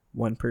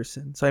one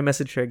person. So I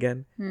messaged her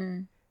again,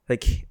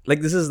 like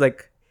this is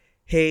like,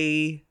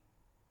 hey,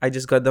 I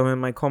just got done with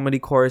my comedy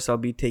course. I'll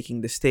be taking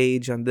the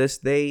stage on this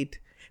date.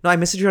 No, I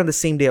messaged her on the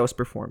same day I was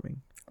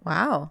performing.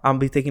 Wow. I'll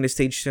be taking the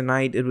stage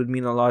tonight. It would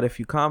mean a lot if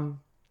you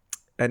come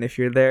and if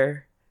you're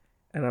there.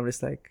 And I'm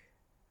just like,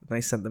 then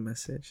I sent the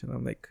message and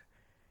I'm like,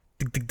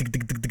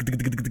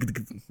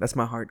 that's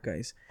my heart,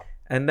 guys.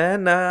 And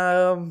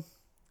then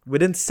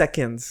within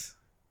seconds,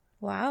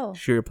 Wow.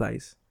 she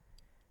replies,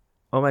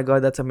 oh my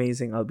God, that's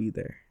amazing. I'll be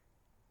there.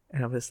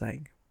 And I'm just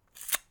like,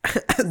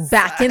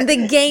 Back in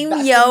the game,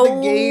 back yo. in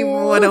the game.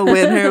 I want to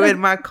win her with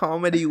my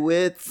comedy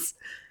wits.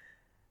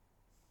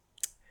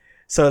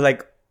 So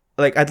like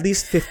at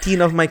least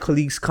 15 of my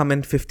colleagues come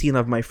and 15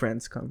 of my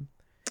friends come.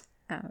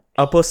 Ouch.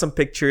 I'll post some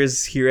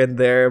pictures here and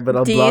there, but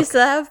I'll Do block. you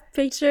still have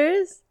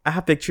pictures? I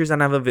have pictures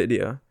and I have a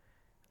video.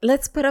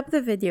 Let's put up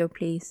the video,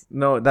 please.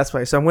 No, that's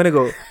why. So I'm gonna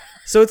go.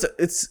 So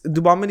it's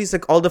Dubomedy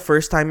like all the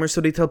first timers.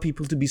 So they tell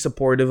people to be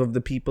supportive of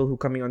the people who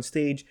coming on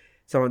stage.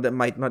 Some of them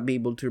might not be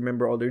able to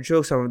remember all their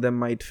jokes. Some of them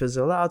might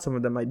fizzle out. Some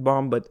of them might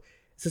bomb. But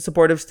it's a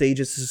supportive stage.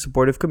 It's a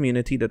supportive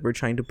community that we're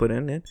trying to put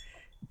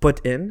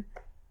in.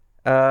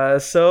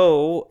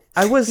 So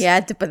I was. You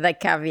had to put that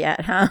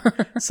caveat, huh?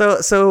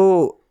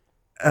 So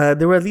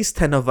there were at least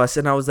 10 of us,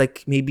 and I was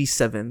like maybe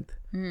 7th.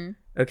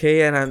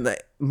 Okay, and I'm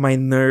like, my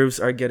nerves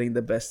are getting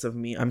the best of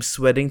me. I'm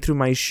sweating through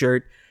my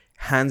shirt,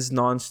 hands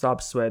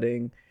nonstop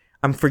sweating.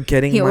 I'm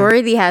forgetting. He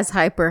already has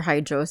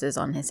hyperhidrosis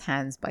on his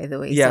hands, by the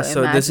way. Yeah,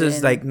 so this is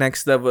imagine like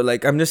next level.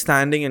 Like I'm just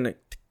standing and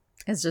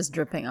it's just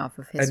dripping off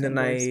of his. and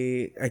then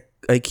fingers.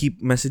 I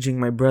keep messaging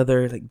my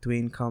brother like,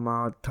 Dwayne, come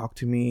out, talk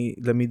to me.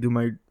 Let me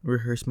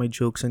rehearse my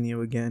jokes on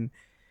you again.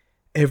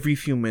 Every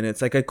few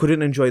minutes, like I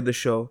couldn't enjoy the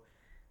show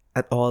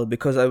at all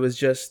because I was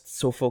just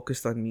so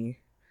focused on me.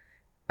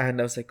 And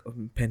I was like,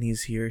 oh,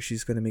 Penny's here.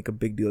 She's going to make a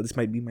big deal. This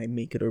might be my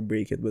make it or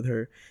break it with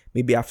her.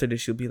 Maybe after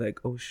this, she'll be like,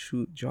 oh,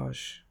 shoot,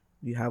 Josh,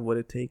 you have what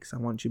it takes. I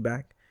want you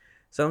back.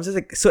 So I'm just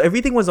like, so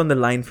everything was on the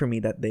line for me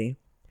that day.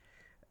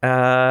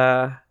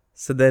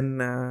 So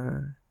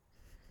then,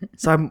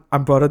 so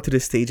I'm brought onto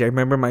the stage. I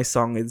remember my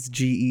song. It's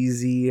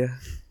G-Eazy.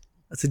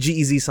 It's a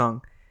G-Eazy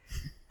song.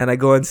 And I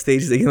go on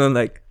stage,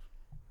 like,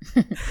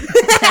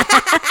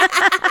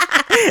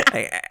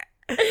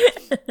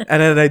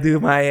 and then I do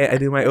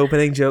my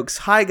opening jokes.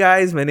 Hi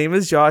guys, my name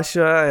is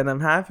Joshua and I'm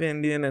half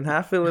Indian and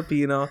half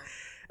Filipino.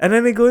 And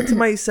then I go into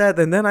my set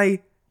and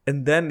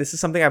then this is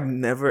something I've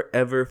never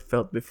ever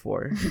felt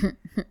before.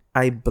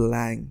 I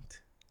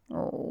blanked.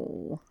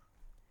 Oh.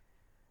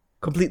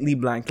 Completely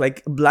blank.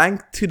 Like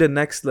blank to the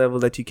next level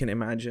that you can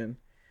imagine.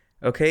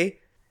 Okay?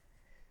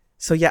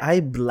 So yeah, I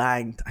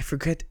blanked. I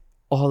forget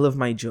all of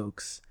my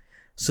jokes.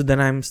 So then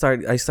I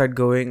start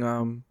going.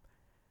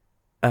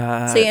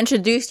 So you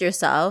introduced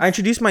yourself. I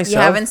introduced myself.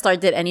 You haven't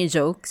started any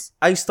jokes.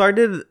 I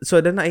started. So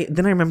then I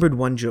remembered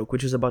one joke,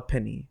 which was about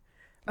Penny.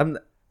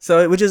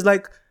 So which is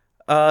like,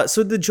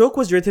 so the joke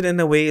was written in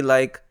a way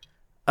like,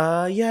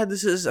 yeah,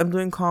 I'm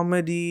doing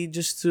comedy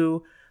just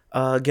to,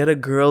 get a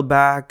girl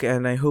back,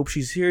 and I hope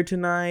she's here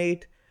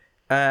tonight.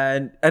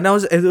 And I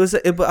was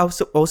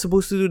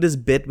supposed to do this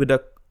bit with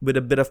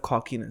a bit of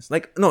cockiness,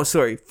 like, no,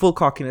 sorry, full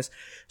cockiness.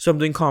 So I'm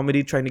doing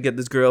comedy, trying to get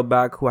this girl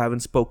back who I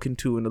haven't spoken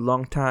to in a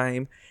long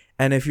time.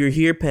 And if you're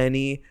here,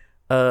 Penny,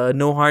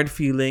 no hard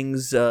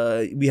feelings.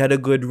 We had a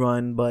good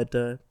run, but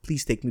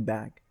please take me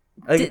back.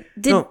 Like,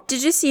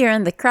 did you see her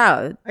in the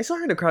crowd I saw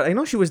her in the crowd. I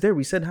know she was there.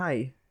 We said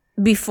hi.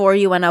 before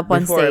you went up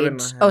on Before I stage?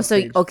 went on Oh, so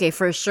stage. okay,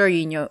 for sure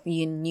you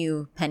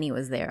knew Penny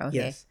was there. Okay.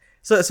 Yes.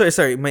 So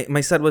sorry.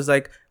 My set was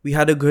like, we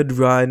had a good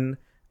run.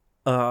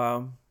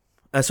 So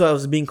I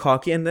was being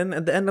cocky, and then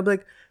at the end I'm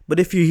like, but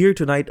if you're here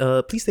tonight,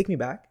 please take me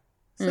back.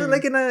 So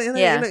like in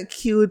a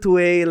cute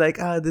way, like,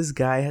 this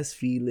guy has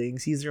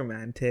feelings. He's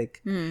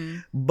romantic.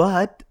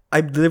 But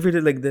I delivered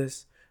it like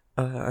this.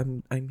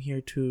 I'm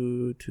here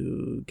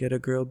to get a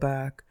girl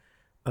back.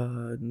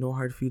 No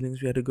hard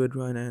feelings. We had a good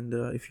run, and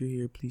if you're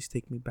here, please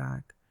take me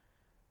back.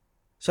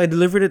 So I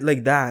delivered it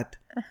like that,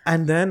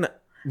 and then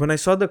when I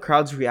saw the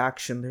crowd's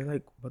reaction, they're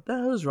like, "What the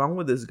hell is wrong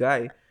with this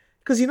guy?"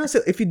 Because so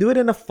if you do it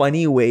in a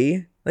funny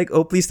way, like,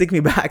 "Oh, please take me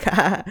back,"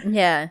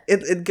 Yeah.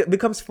 it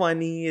becomes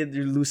funny. It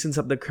loosens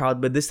up the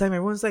crowd. But this time,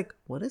 everyone's like,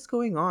 "What is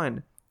going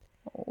on?"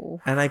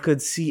 Oh. And I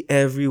could see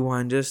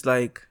everyone just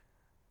like,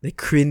 they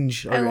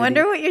cringe already. I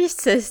wonder what your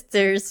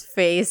sister's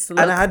face looked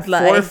like. And I had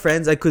 4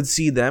 friends. I could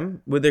see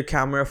them with their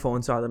camera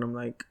phones out, and I'm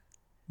like,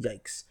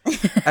 yikes.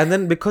 And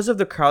then because of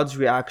the crowd's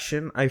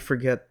reaction, I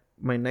forget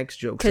my next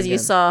jokes because you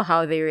again. saw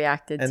how they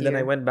reacted And to then you.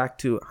 I went back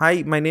to,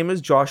 "Hi, my name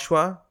is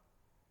Joshua."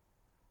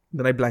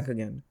 Then I blank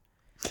again.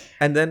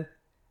 And then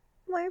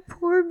My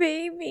poor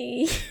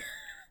baby.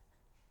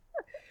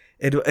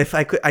 if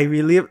I could, I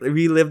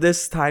relive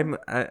this time,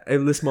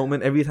 this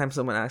moment every time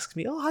someone asks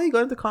me, "Oh, how you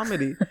got into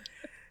comedy?"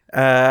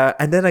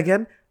 And then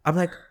again, I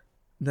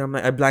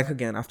blank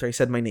again after I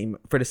said my name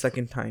for the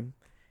second time.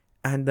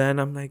 And then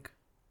I'm like,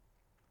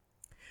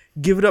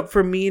 "Give it up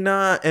for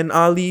Mina and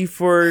Ali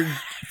for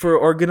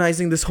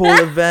organizing this whole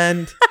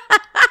event."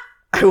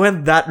 I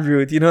went that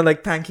route,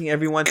 like thanking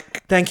everyone.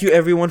 "Thank you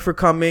everyone for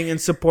coming and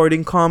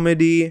supporting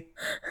comedy."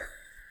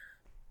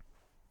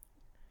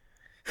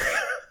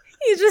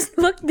 You just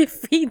look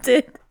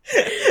defeated.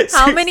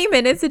 How many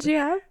minutes did you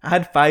have? I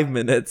had 5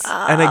 minutes,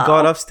 and I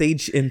got off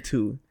stage in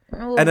 2.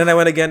 Oh. And then I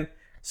went again.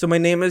 "So my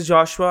name is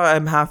Joshua.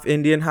 I'm half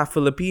Indian, half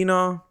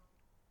Filipino."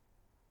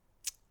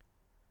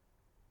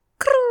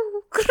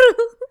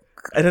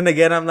 And then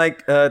again, I'm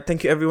like,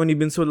 "Thank you everyone. You've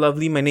been so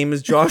lovely. My name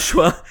is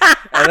Joshua."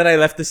 And then I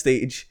left the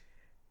stage.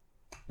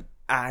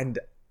 And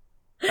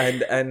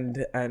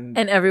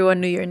everyone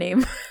knew your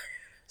name.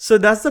 so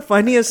that's the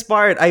funniest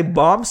part. I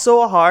bombed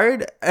so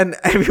hard, and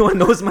everyone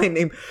knows my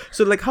name.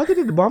 So like, how did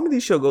the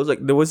comedy show go? Like,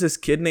 there was this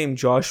kid named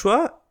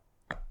Joshua.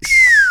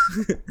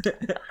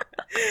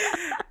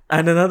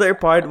 And another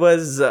part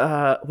was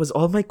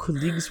all my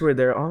colleagues were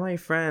there, all my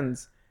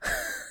friends.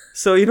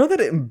 So that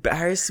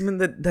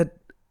embarrassment that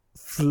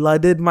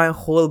flooded my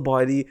whole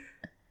body.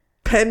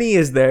 Penny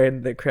is there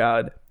in the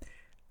crowd,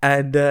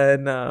 and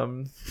then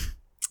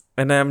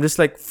I'm just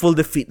like full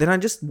defeat. Then I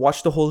just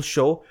watched the whole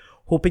show,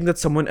 hoping that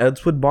someone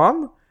else would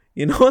bomb.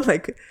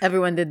 Like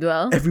Everyone did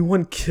well.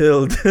 everyone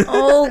killed.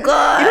 Oh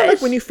gosh.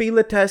 Like when you fail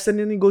a test and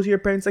then you go to your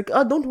parents like,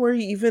 "Oh, don't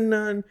worry,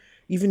 even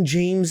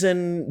James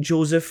and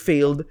Joseph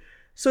failed."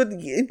 So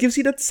it gives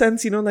you that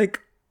sense,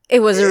 like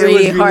it was a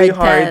really hard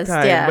test.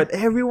 Yeah. But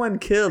everyone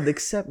killed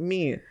except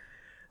me.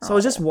 So I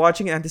was just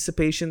watching in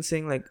anticipation,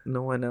 saying like,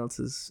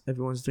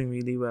 everyone's doing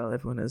really well.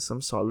 Everyone has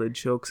some solid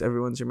jokes.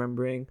 Everyone's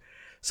remembering.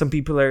 Some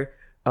people's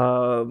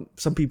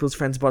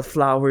friends bought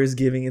flowers,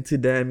 giving it to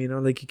them.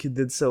 Like, you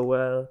did so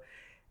well.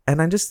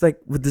 And I'm just like,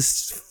 with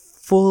this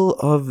full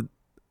of,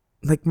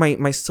 like,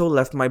 my soul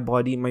left my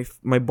body.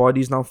 My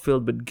body is now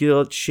filled with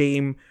guilt,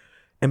 shame,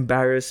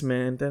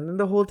 embarrassment, and then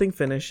the whole thing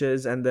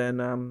finishes. And then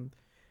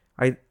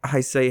I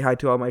say hi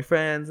to all my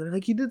friends, and they're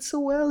like, you did so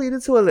well.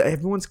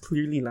 Everyone's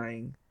clearly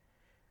lying,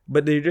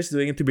 but they're just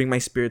doing it to bring my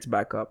spirits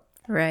back up.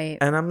 Right.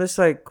 And I'm just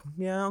like,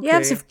 yeah, okay. You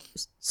have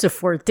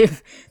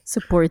supportive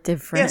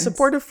friends. Yeah,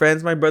 supportive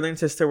friends. My brother and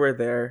sister were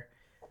there.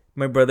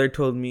 My brother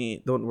told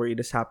me, "Don't worry,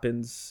 this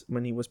happens,"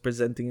 when he was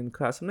presenting in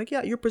class. I'm like,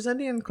 "Yeah, you're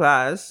presenting in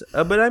class,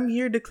 but I'm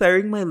here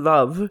declaring my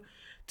love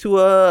to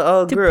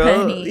a girl."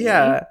 Penny.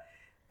 Yeah.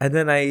 And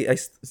then I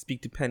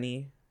speak to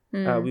Penny.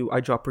 I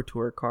drop her to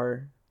her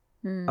car.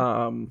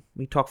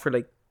 We talk for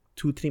like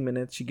 2-3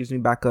 minutes. She gives me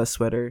back a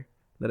sweater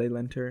that I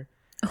lent her.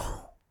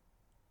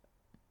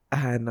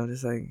 And I'm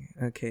just like,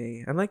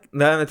 okay. I'm like,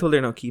 no, I told her,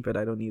 "No, keep it.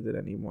 I don't need it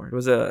anymore." It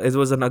was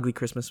an ugly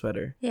Christmas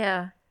sweater.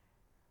 Yeah.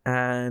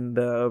 And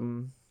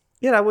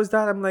yeah, that was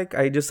that. I'm like,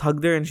 I just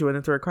hugged her and she went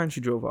into her car and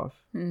she drove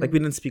off. Like, we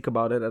didn't speak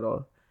about it at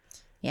all.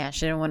 Yeah,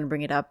 she didn't want to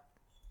bring it up.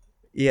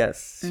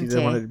 Yes, she didn't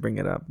Okay. want to bring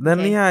it up. Then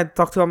Okay. yeah, I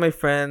talked to all my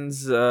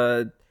friends.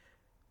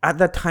 At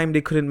that time,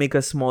 they couldn't make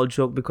a small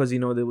joke because they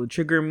would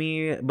trigger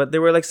me. But they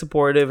were like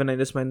supportive, and I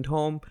just went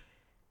home.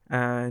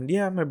 And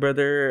yeah, my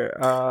brother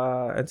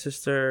and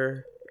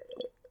sister.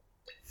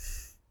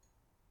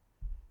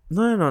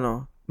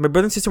 No. My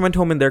brother and sister went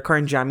home in their car,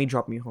 and Jamie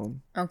dropped me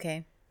home.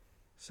 Okay.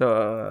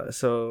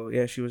 So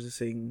yeah, she was just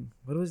saying,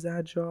 "What was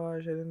that,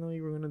 Josh? I didn't know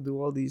you were gonna do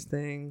all these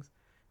things."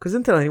 Cause I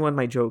didn't tell anyone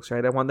my jokes,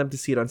 right? I want them to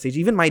see it on stage.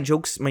 Even my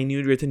jokes, my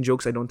new written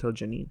jokes, I don't tell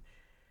Janine,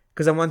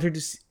 cause I want her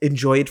to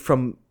enjoy it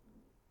from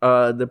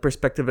the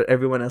perspective that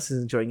everyone else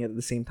is enjoying it at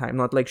the same time.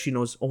 Not like she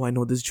knows, oh, I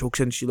know this jokes,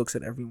 and she looks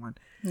at everyone.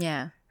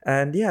 Yeah.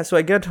 And yeah, so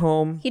I get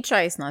home. He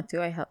tries not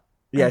to. I help.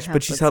 Yeah, I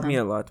but she's with helped me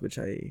some. a lot, which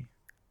I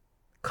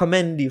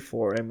commend you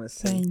for, I must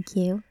say. Thank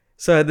you.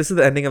 So this is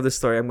the ending of the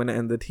story. I'm gonna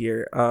end it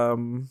here.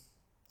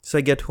 So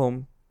I get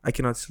home. I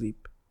cannot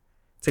sleep.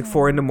 It's like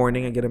 4 a.m.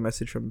 I get a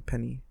message from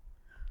Penny.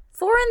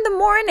 4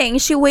 a.m.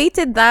 She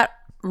waited that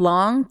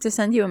long to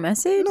send you a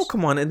message? No,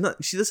 come on.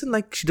 She doesn't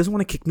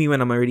want to kick me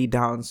when I'm already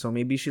down. So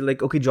maybe she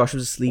like, okay, Josh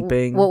was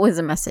sleeping. What was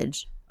the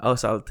message? Oh,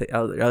 so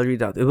I'll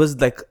read out. It was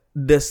like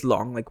this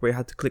long, like where I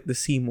had to click the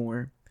see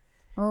more.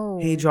 Oh.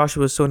 Hey Josh, it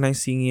was so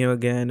nice seeing you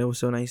again. It was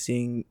so nice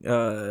seeing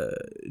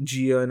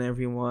Gia and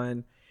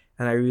everyone,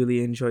 and I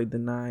really enjoyed the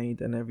night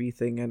and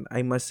everything. And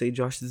I must say,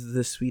 Josh, this is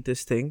the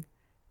sweetest thing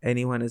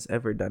anyone has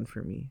ever done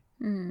for me.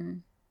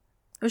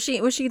 Was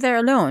she there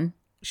alone?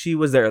 She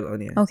was there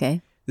alone, yeah.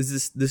 Okay.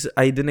 This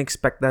I didn't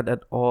expect that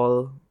at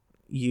all.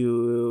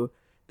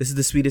 This is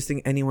the sweetest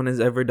thing anyone has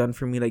ever done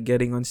for me, like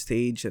getting on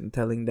stage and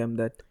telling them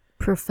that.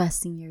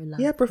 Professing your love.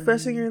 Yeah,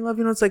 professing your love.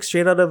 It's like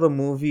straight out of a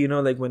movie,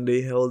 like when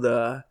they held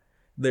the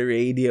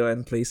radio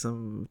and play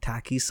some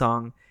tacky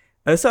song.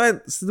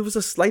 So there was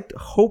a slight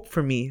hope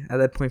for me at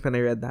that point when I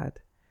read that.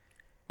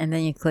 And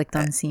then you clicked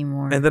on see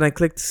more. And then I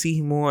clicked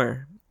see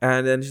more.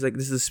 And then she's like,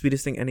 this is the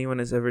sweetest thing anyone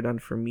has ever done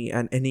for me.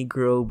 And any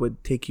girl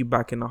would take you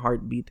back in a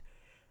heartbeat.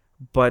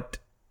 But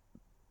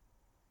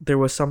there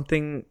was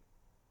something...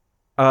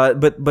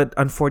 But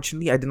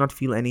unfortunately, I did not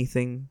feel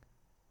anything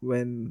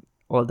when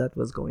all that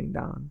was going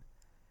down.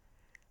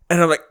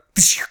 And I'm like...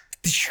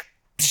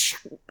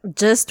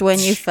 Just when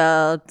you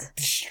felt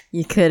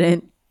you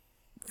couldn't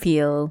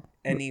feel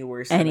any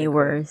worse.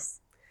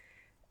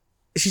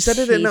 She said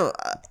it in a...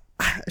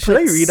 should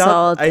I read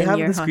out? I have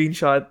the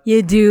screenshot.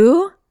 You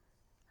do?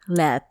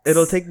 Let's.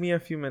 It'll take me a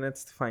few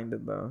minutes to find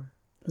it though.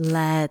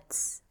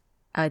 Let's.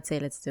 I would say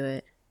let's do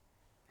it.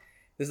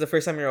 This is the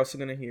first time you're also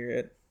gonna hear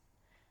it.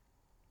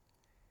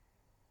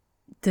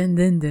 Dun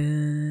dun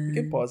dun.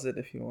 You can pause it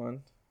if you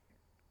want.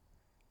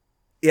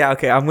 Yeah,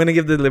 okay. I'm gonna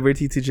give the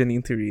liberty to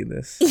Janine to read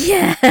this.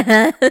 Yeah.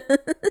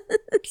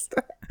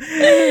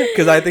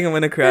 Because I think I'm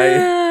gonna cry.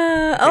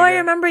 I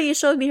remember you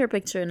showed me her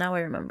picture. Now I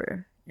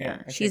remember.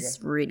 Yeah. Okay, She's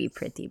really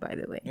pretty, by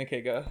the way.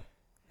 Okay, go.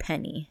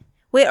 Penny.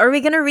 Wait, are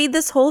we gonna read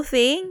this whole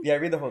thing? Yeah,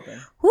 read the whole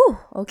thing. Whew,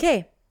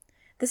 okay.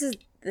 This is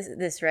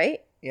this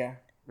right? Yeah,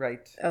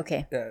 right.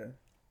 Okay. Yeah.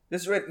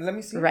 This is right. Let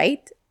me see.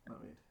 Right? Oh,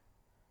 wait.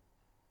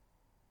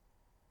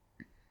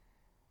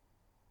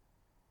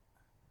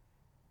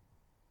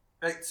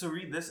 Right, so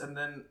read this and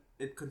then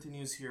it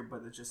continues here,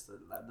 but it's just the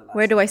last.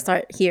 Where do I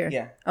start? Here.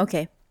 Yeah.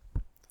 Okay.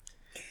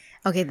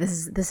 Okay,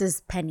 this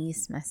is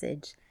Penny's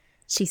message.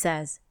 She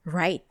says,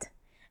 "Right.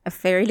 A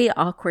fairly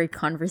awkward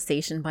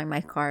conversation by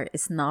my car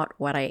is not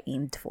what I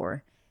aimed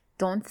for.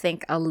 Don't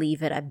think I'll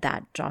leave it at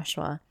that,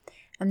 Joshua.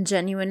 I'm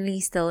genuinely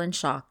still in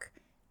shock.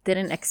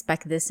 Didn't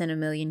expect this in a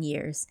million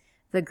years.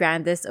 The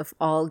grandest of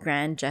all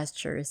grand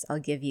gestures, I'll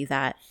give you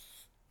that."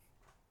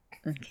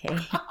 Okay.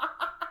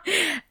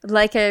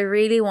 Like I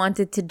really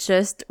wanted to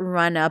just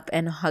run up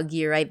and hug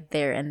you right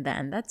there and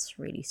then. That's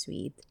really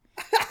sweet.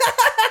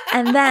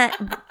 And then,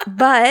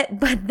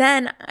 but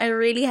then I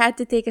really had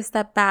to take a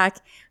step back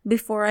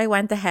before I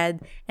went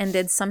ahead and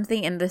did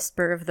something in the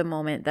spur of the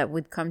moment that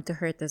would come to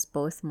hurt us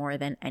both more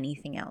than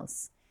anything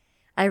else.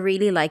 I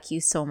really like you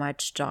so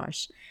much,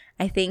 Josh.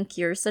 I think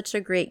you're such a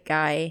great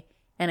guy,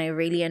 and I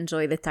really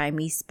enjoy the time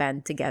we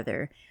spend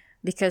together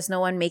because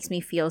no one makes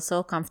me feel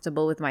so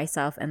comfortable with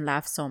myself and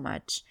laugh so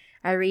much.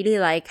 I really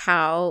like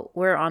how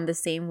we're on the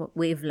same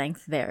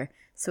wavelength there,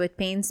 so it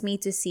pains me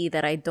to see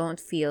that I don't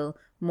feel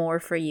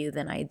more for you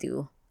than I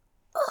do.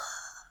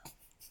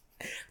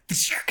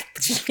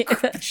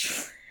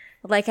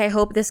 Like, I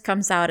hope this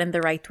comes out in the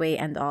right way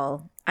and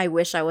all. I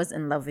wish I was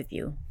in love with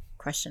you. ?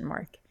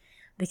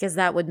 Because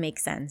that would make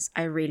sense.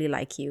 I really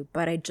like you,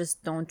 but I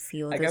just don't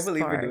feel the spark. I can't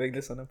believe we're doing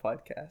this on a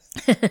podcast.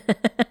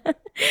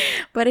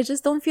 But I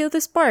just don't feel the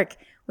spark,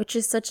 which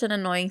is such an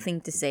annoying thing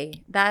to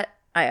say. That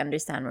I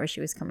understand where she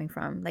was coming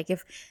from. Like,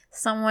 if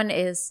someone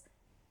is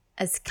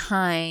as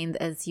kind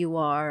as you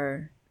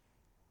are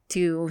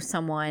to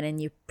someone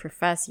and you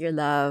profess your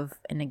love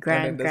in a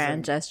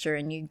grand gesture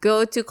and you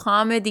go to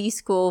comedy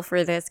school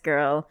for this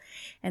girl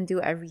and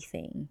do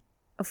everything,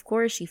 of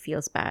course she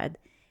feels bad.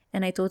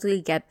 And I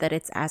totally get that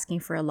it's asking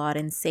for a lot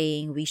and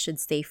saying we should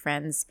stay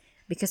friends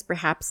because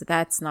perhaps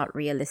that's not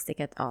realistic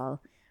at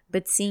all.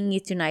 But seeing you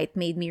tonight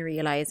made me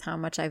realize how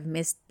much I've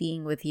missed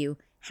being with you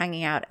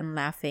hanging out and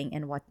laughing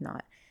and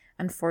whatnot.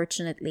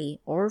 Unfortunately,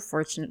 or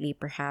fortunately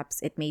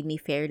perhaps, it made me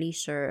fairly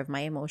sure of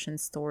my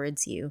emotions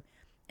towards you.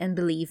 And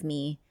believe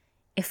me,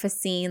 if a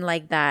scene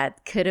like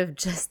that could have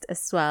just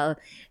as well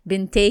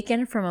been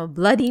taken from a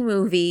bloody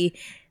movie,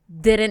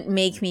 didn't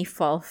make me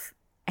fall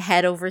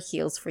head over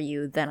heels for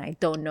you, then I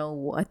don't know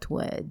what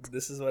would.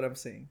 This is what I'm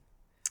saying.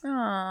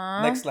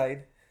 Aww. Next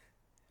slide.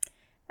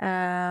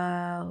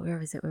 Where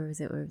was it?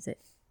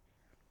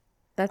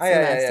 That's the Yeah,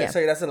 last. yeah. Yeah.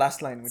 Sorry, that's the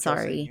last line. Which I was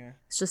Sorry, saying, yeah.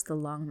 it's just a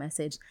long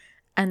message.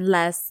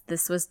 Unless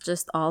this was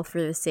just all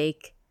for the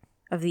sake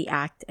of the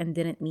act and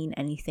didn't mean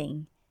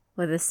anything,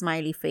 with a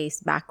smiley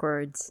face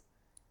backwards,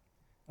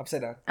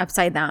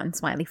 upside down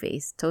smiley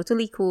face.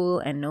 Totally cool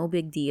and no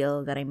big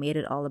deal that I made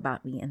it all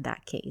about me in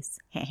that case.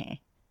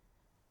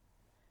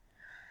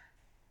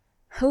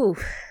 Whew.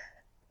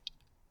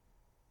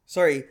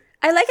 Sorry.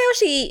 I like how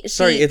she.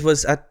 Sorry, it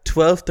was at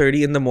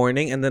 12:30 in the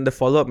morning, and then the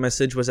follow-up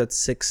message was at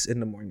 6 in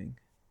the morning.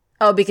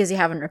 Oh, because you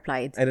haven't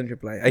replied. I didn't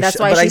reply. That's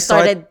why she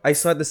started. I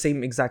saw it the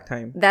same exact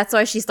time. That's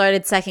why she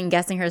started second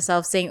guessing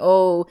herself, saying,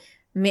 "Oh,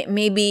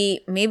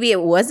 maybe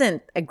it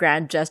wasn't a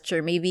grand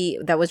gesture. Maybe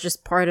that was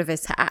just part of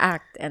his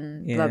act."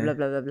 And blah blah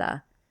blah blah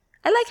blah.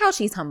 I like how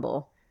she's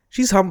humble.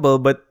 She's humble,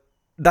 but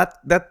that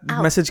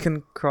Ow. message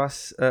can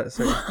cross.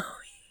 Sorry,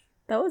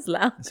 that was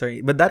loud.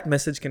 sorry, but that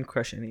message can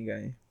crush any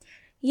guy.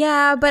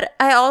 Yeah, but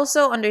I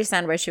also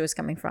understand where she was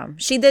coming from.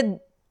 She did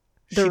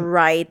the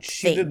right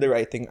thing. She did the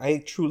right thing.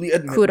 I truly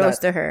admit Kudos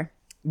that. to her.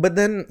 But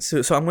then,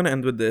 so I'm gonna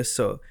end with this.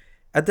 So,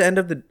 at the end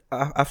of the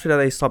after that,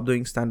 I stopped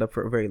doing stand up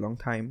for a very long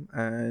time,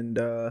 and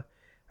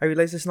I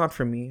realized it's not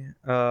for me.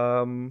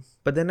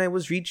 But then I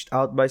was reached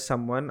out by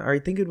someone, or I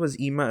think it was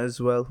Ima as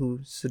well, who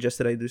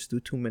suggested I just do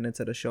 2 minutes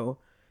at a show.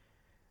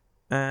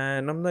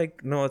 And I'm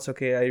like, no, it's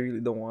okay. I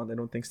really don't want. I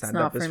don't think stand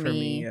up is for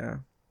me. Yeah,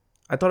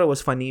 I thought it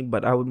was funny,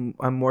 but I'm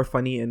more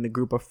funny in a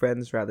group of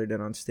friends rather than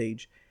on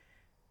stage.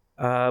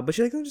 But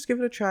she's like, oh, just give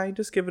it a try.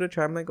 Just give it a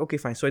try. I'm like, okay,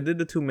 fine. So I did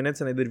the 2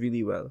 minutes and I did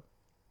really well.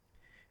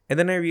 And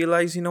then I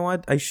realized, you know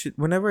what?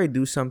 Whenever I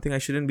do something, I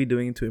shouldn't be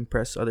doing it to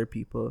impress other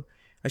people.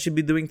 I should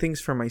be doing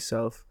things for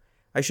myself.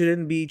 I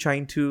shouldn't be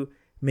trying to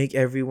make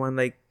everyone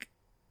like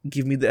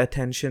give me the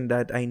attention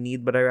that I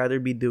need, but I rather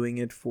be doing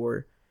it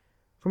for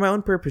my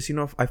own purpose. You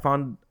know, I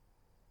found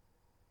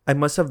I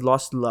must have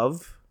lost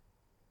love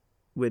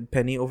with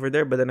Penny over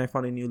there, but then I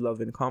found a new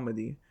love in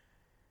comedy.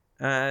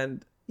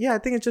 And yeah, I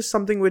think it's just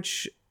something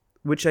which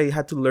I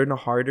had to learn a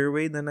harder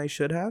way than I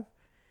should have.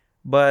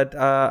 But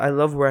I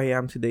love where I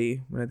am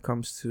today when it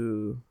comes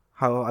to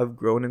how I've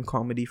grown in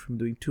comedy from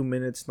doing 2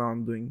 minutes. Now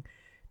I'm doing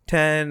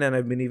 10, and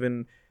I've been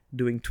even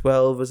doing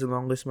 12 as the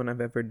longest one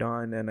I've ever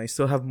done. And I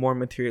still have more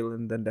material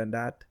than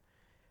that.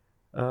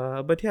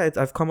 But yeah,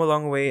 I've come a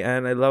long way,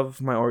 and I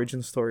love my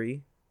origin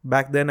story.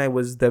 Back then, I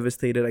was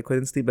devastated. I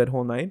couldn't sleep that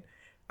whole night.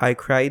 I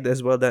cried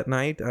as well that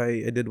night.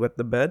 I did wet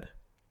the bed.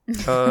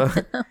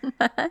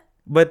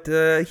 But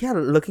yeah,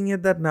 looking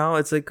at that now,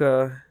 it's like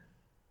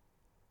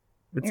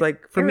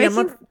for me,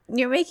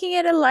 you're making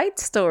it a light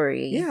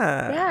story.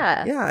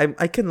 Yeah.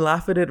 I can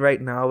laugh at it right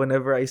now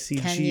whenever I see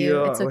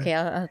Gio. It's okay.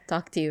 I'll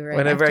talk to you right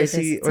whenever after I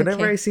see this.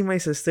 whenever okay. I see my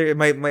sister,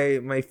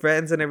 my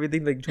friends and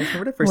everything. Like, do you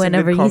remember the first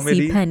whenever time I you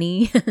did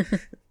comedy? see Penny,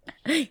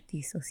 do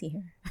you still see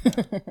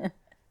her?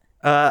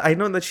 I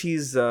know that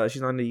she's not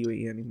in the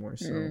UAE anymore.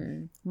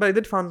 So, but I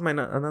did found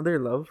another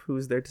love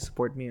who's there to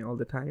support me all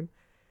the time.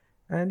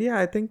 And yeah,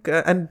 I think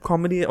and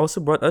comedy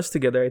also brought us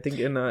together. I think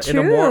in a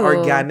more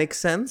organic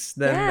sense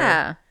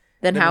than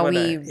than how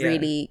we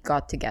really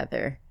got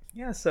together.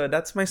 Yeah, so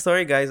that's my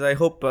story, guys. I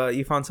hope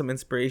you found some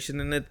inspiration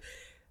in it.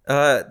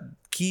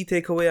 Key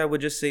takeaway I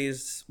would just say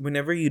is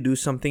whenever you do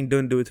something,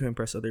 don't do it to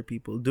impress other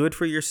people. Do it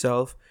for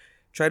yourself.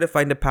 Try to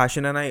find a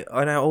passion. And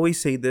I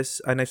always say this,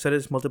 and I've said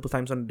this multiple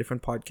times on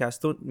different podcasts.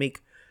 Don't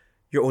make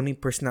your only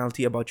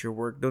personality about your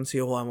work. Don't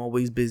say, oh, I'm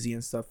always busy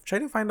and stuff. Try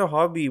to find a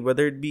hobby,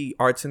 whether it be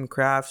arts and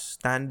crafts,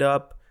 stand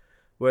up,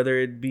 whether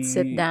it be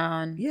sit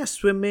down. Yeah,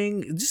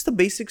 swimming, just the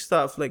basic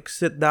stuff like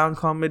sit down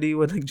comedy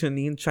with like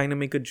Janine trying to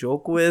make a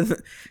joke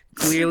with.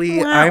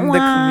 Clearly, I'm the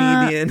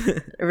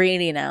comedian.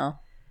 Really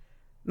now.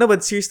 No,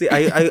 but seriously,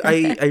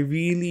 I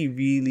really,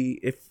 really,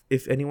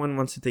 if anyone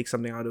wants to take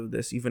something out of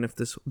this, even if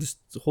this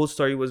whole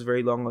story was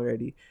very long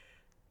already,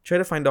 try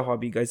to find a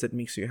hobby, guys, that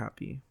makes you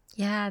happy.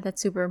 Yeah, that's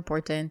super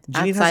important.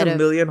 Janine has a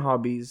million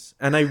hobbies,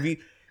 and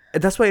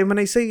that's why when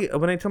I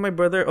tell my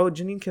brother, oh,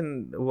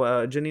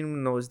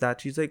 Janine knows that,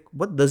 she's like,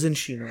 what doesn't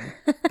she know?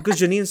 Because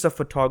Janine's a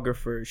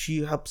photographer.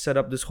 She helped set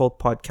up this whole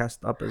podcast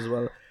up as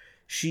well.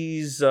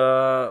 She's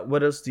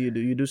what else do?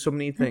 You do so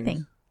many things.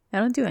 Nothing. I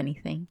don't do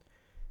anything.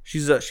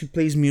 She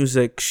plays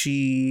music.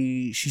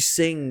 She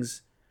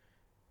sings.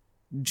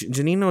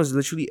 Janine knows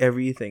literally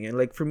everything, and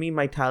like for me,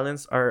 my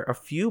talents are a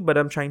few, but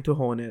I'm trying to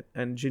hone it.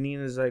 And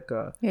Janine is like,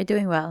 you're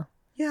doing well.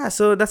 Yeah,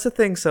 so that's the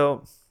thing.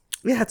 So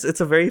yeah, it's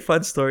a very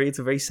fun story. It's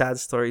a very sad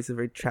story. It's a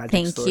very tragic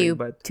story. Thank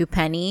you to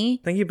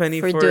Penny. Thank you,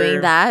 Penny, for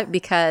doing that,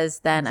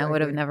 because then Exactly. I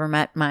would have never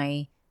met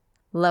my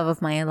love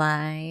of my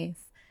life.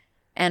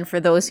 And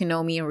for those who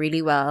know me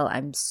really well,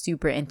 I'm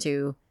super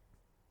into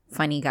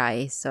funny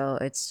guy. So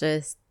it's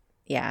just,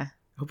 yeah.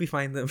 Hope you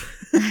find them.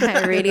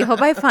 I really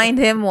hope I find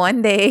him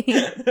one day.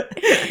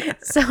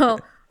 So,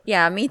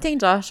 yeah, meeting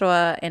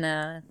Joshua in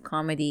a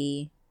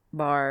comedy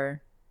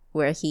bar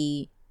where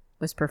he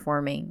was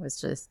performing was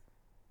just,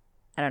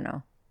 I don't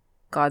know,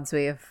 God's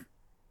way of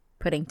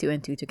putting two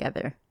and two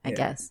together, I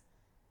guess.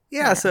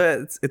 Yeah,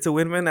 so it's a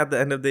win-win at the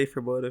end of the day for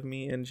both of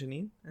me and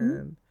Janine.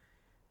 And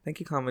thank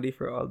you, comedy,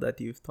 for all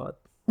that you've taught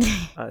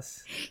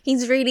us.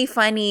 He's really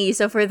funny.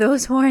 So for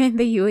those who are in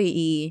the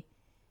UAE,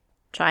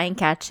 try and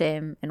catch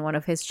him in one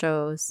of his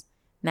shows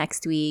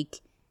next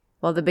week.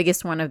 Well, the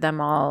biggest one of them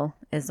all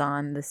is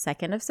on the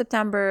 2nd of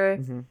September,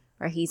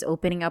 where he's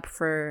opening up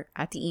for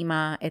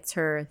Ati-Ima. It's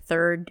her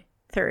third,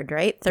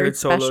 right? Third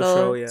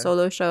special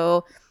solo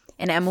show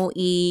in MOE.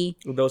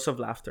 A Dose of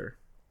Laughter.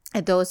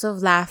 A Dose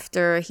of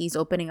Laughter. He's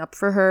opening up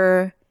for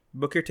her.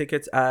 Book your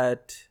tickets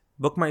at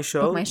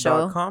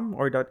bookmyshow.com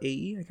or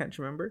 .ae. I can't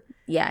remember.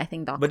 Yeah, I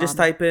think .com. But just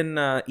type in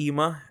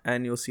Ima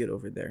and you'll see it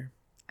over there.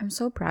 I'm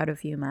so proud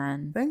of you,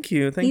 man. Thank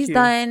you. He's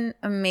done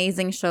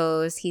amazing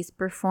shows. He's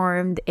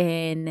performed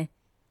in,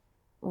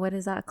 what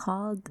is that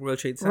called? World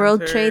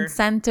Trade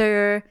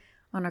Center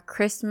on a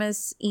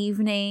Christmas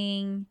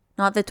evening.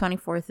 Not the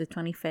 24th, the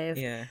 25th.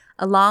 Yeah.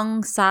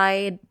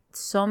 Alongside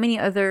so many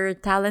other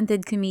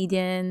talented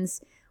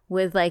comedians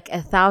with like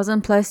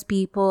 1,000+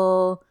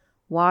 people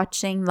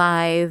watching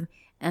live.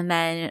 And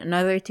then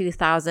another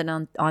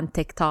 2,000 on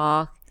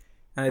TikTok.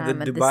 I did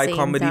Dubai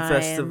Comedy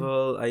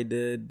Festival. I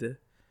did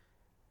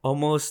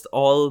almost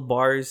all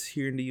bars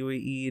here in the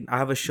UAE. I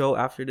have a show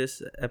after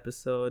this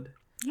episode.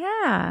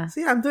 Yeah. So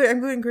yeah, I'm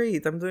doing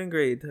great.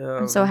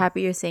 I'm so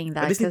happy you're saying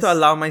that. I just need to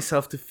allow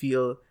myself to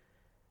feel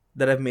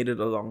that I've made it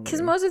along.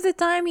 Because most of the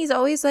time he's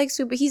always like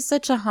he's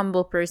such a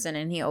humble person,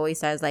 and he always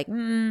says like,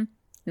 no,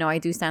 I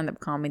do stand-up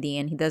comedy,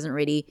 and he doesn't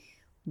really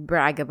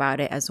brag about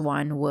it as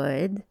one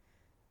would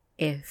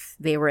if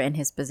they were in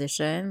his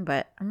position.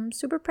 But I'm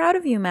super proud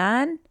of you,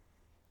 man.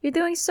 You're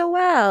doing so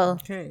well.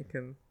 Okay,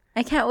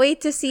 I can't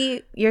wait to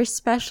see your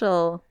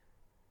special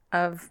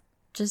of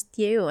just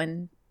you,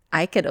 and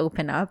I could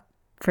open up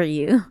for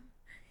you.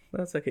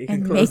 That's okay. You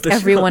can make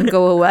everyone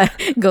go away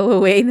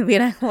and be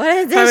like, "What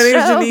is this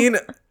show?" My name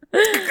is Janine.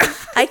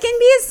 I can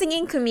be a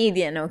singing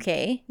comedian,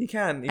 okay? You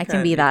can. I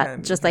can be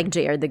that, just like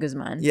J.R. de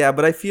Guzman. Yeah,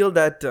 but I feel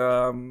that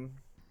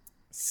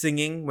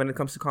singing when it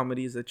comes to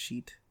comedy is a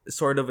cheat.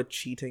 Sort of a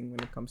cheating when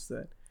it comes to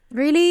it.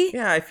 Really?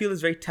 Yeah, I feel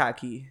it's very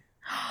tacky.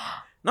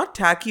 Not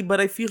tacky, but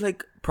I feel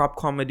like prop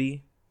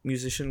comedy.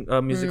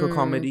 Musical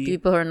comedy.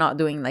 People who are not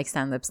doing like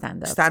stand-up.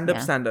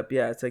 Stand-up.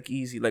 Yeah, it's like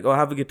easy. Like, oh, I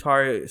have a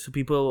guitar, so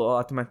people will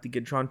automatically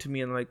get drawn to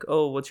me and like,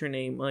 oh, what's your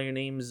name? Oh, your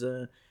name's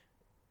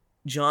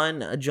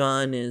John.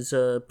 John is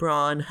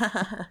prawn.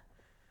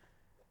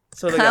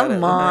 So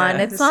come on,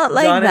 it's not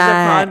like John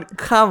that.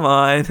 Come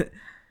on. Okay,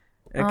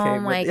 oh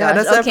my gosh.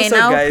 That's okay, episode,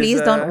 now guys.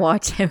 Please don't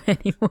watch him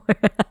anymore.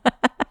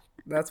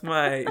 That's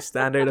my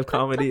standard of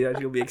comedy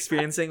that you'll be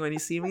experiencing when you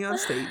see me on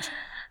stage.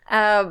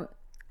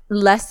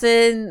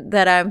 Lesson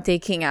that I'm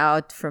taking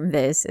out from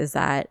this is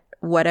that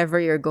whatever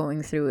you're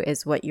going through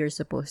is what you're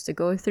supposed to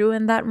go through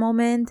in that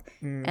moment.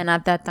 And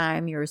at that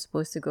time, you're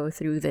supposed to go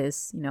through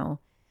this,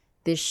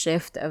 this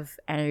shift of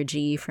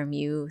energy from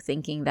you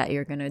thinking that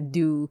you're going to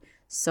do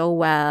so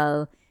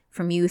well,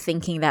 from you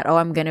thinking that, oh,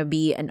 I'm going to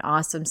be an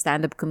awesome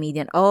stand-up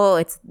comedian. Oh,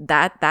 it's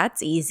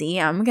that's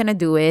easy. I'm going to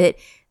do it.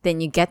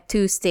 Then you get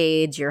to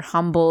stage, you're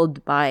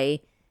humbled by,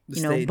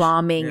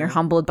 bombing, you're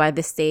humbled by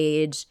the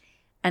stage.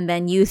 And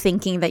then you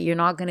thinking that you're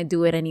not going to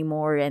do it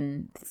anymore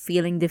and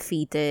feeling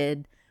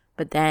defeated.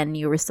 But then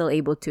you were still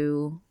able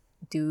to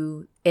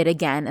do it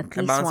again at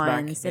least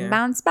once and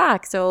bounce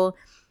back. So,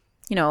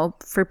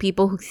 for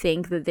people who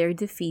think that they're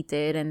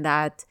defeated and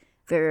that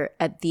they're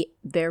at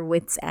their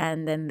wits'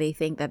 end and they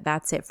think that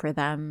that's it for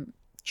them,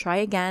 try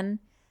again.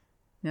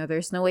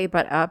 There's no way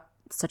but up.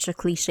 Such a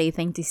cliche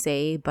thing to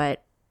say,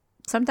 but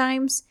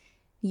sometimes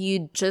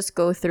you just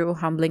go through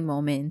humbling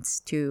moments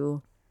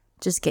to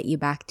just get you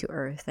back to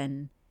earth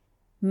and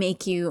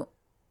make you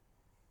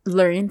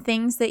learn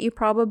things that you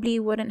probably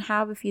wouldn't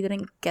have if you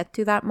didn't get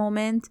to that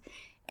moment,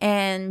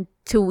 and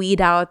to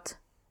weed out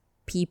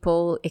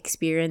people,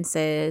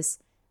 experiences,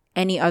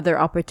 any other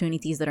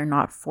opportunities that are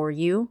not for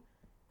you,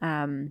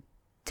 to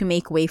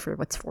make way for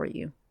what's for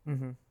you.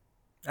 Mm-hmm.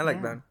 I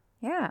like that.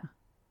 Yeah.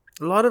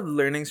 A lot of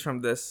learnings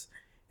from this.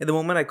 In the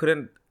moment, I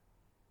couldn't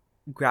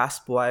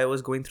grasp why I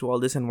was going through all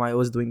this and why I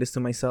was doing this to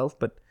myself,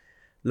 but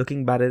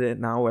looking back at it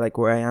now, like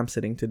where I am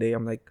sitting today,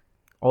 I'm like,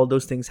 all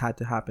those things had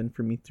to happen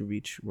for me to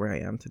reach where I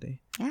am today.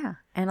 Yeah,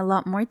 and a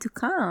lot more to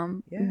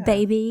come,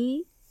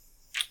 baby.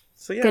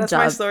 So yeah, that's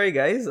my story,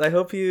 guys. I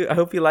hope you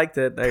liked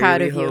it. I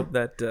really hope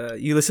that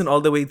you listened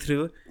all the way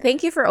through.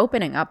 Thank you for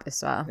opening up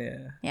as well.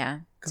 Yeah.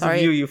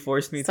 Sorry, you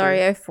forced me.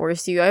 Sorry, I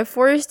forced you. I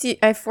forced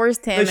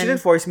him. No, she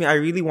didn't force me. I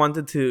really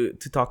wanted to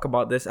talk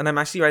about this, and I'm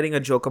actually writing a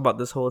joke about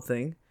this whole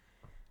thing.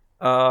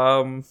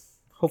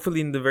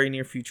 Hopefully in the very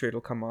near future it'll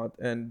come out,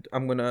 and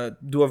I'm gonna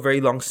do a very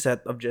long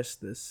set of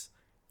just this.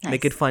 Nice.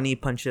 Make it funny,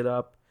 punch it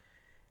up,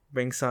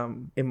 bring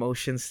some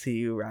emotions to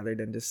you rather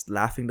than just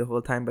laughing the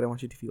whole time. But I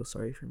want you to feel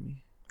sorry for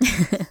me.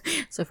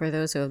 So for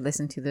those who have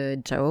listened to the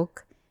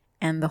joke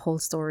and the whole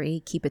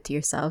story, keep it to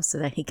yourself so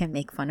that he can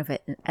make fun of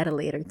it at a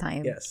later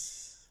time.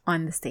 Yes.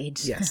 On the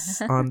stage.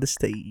 Yes. On the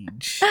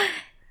stage.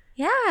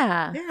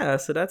 Yeah. Yeah.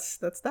 So that's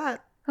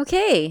that.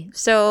 Okay.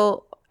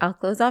 So I'll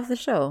close off the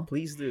show.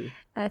 Please do.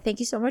 Thank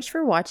you so much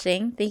for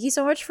watching. Thank you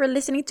so much for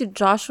listening to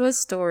Joshua's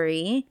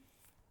story.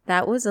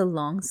 That was a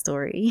long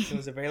story. It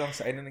was a very long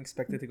story. I didn't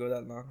expect it to go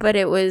that long. But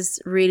it was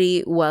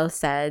really well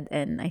said.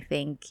 And I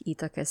think he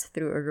took us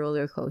through a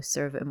roller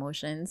coaster of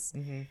emotions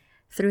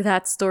through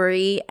that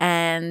story.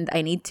 And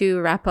I need to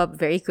wrap up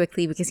very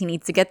quickly because he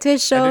needs to get to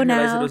his show I didn't now.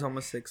 realize it was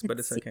almost 6, but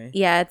it's okay.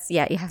 Yeah,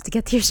 you have to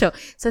get to your show.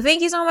 So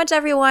thank you so much,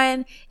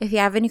 everyone. If you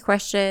have any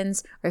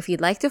questions or if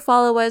you'd like to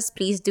follow us,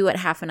 please do at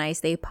Have a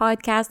Nice Day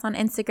Podcast on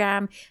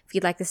Instagram. If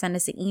you'd like to send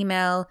us an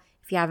email,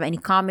 if you have any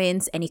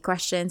comments, any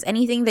questions,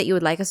 anything that you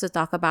would like us to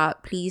talk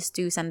about, please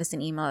do send us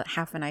an email at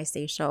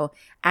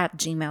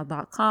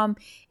haveanicedayshow@gmail.com.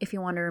 If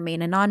you want to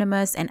remain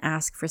anonymous and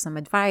ask for some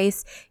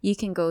advice, you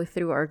can go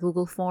through our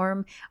Google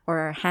form or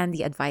our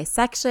handy advice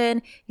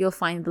section. You'll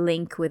find the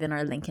link within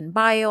our link in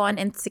bio on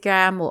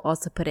Instagram. We'll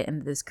also put it in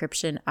the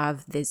description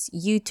of this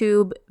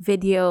YouTube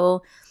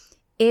video.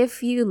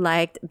 If you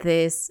liked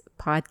this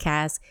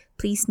podcast,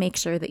 please make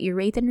sure that you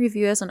rate and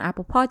review us on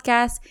Apple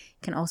Podcasts.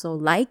 You can also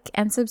like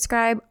and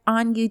subscribe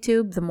on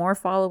YouTube. The more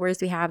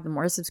followers we have, the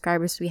more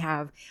subscribers we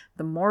have,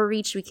 the more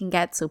reach we can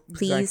get. So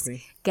please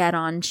get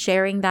on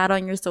sharing that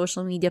on your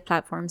social media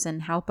platforms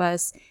and help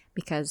us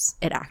because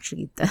it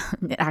actually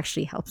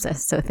helps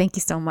us. So thank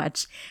you so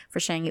much for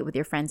sharing it with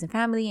your friends and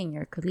family and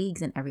your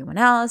colleagues and everyone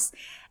else.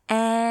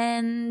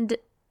 And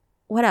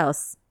what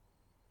else?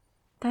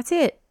 That's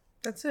it.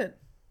 That's it.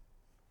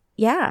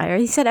 Yeah, I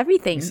already said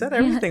everything. You said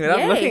everything without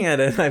Yay. looking at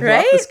it. I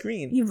blocked the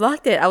screen. You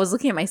blocked it. I was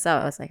looking at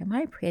myself. I was like, am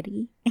I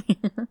pretty?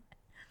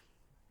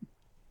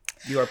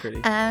 You are pretty.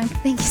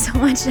 Thank you so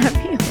much,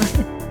 everyone.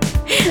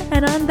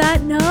 And on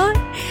that note,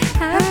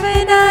 have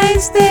a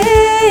nice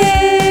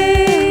day.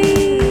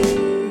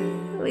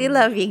 We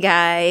love you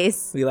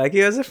guys. We like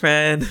you as a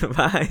friend.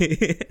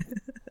 Bye.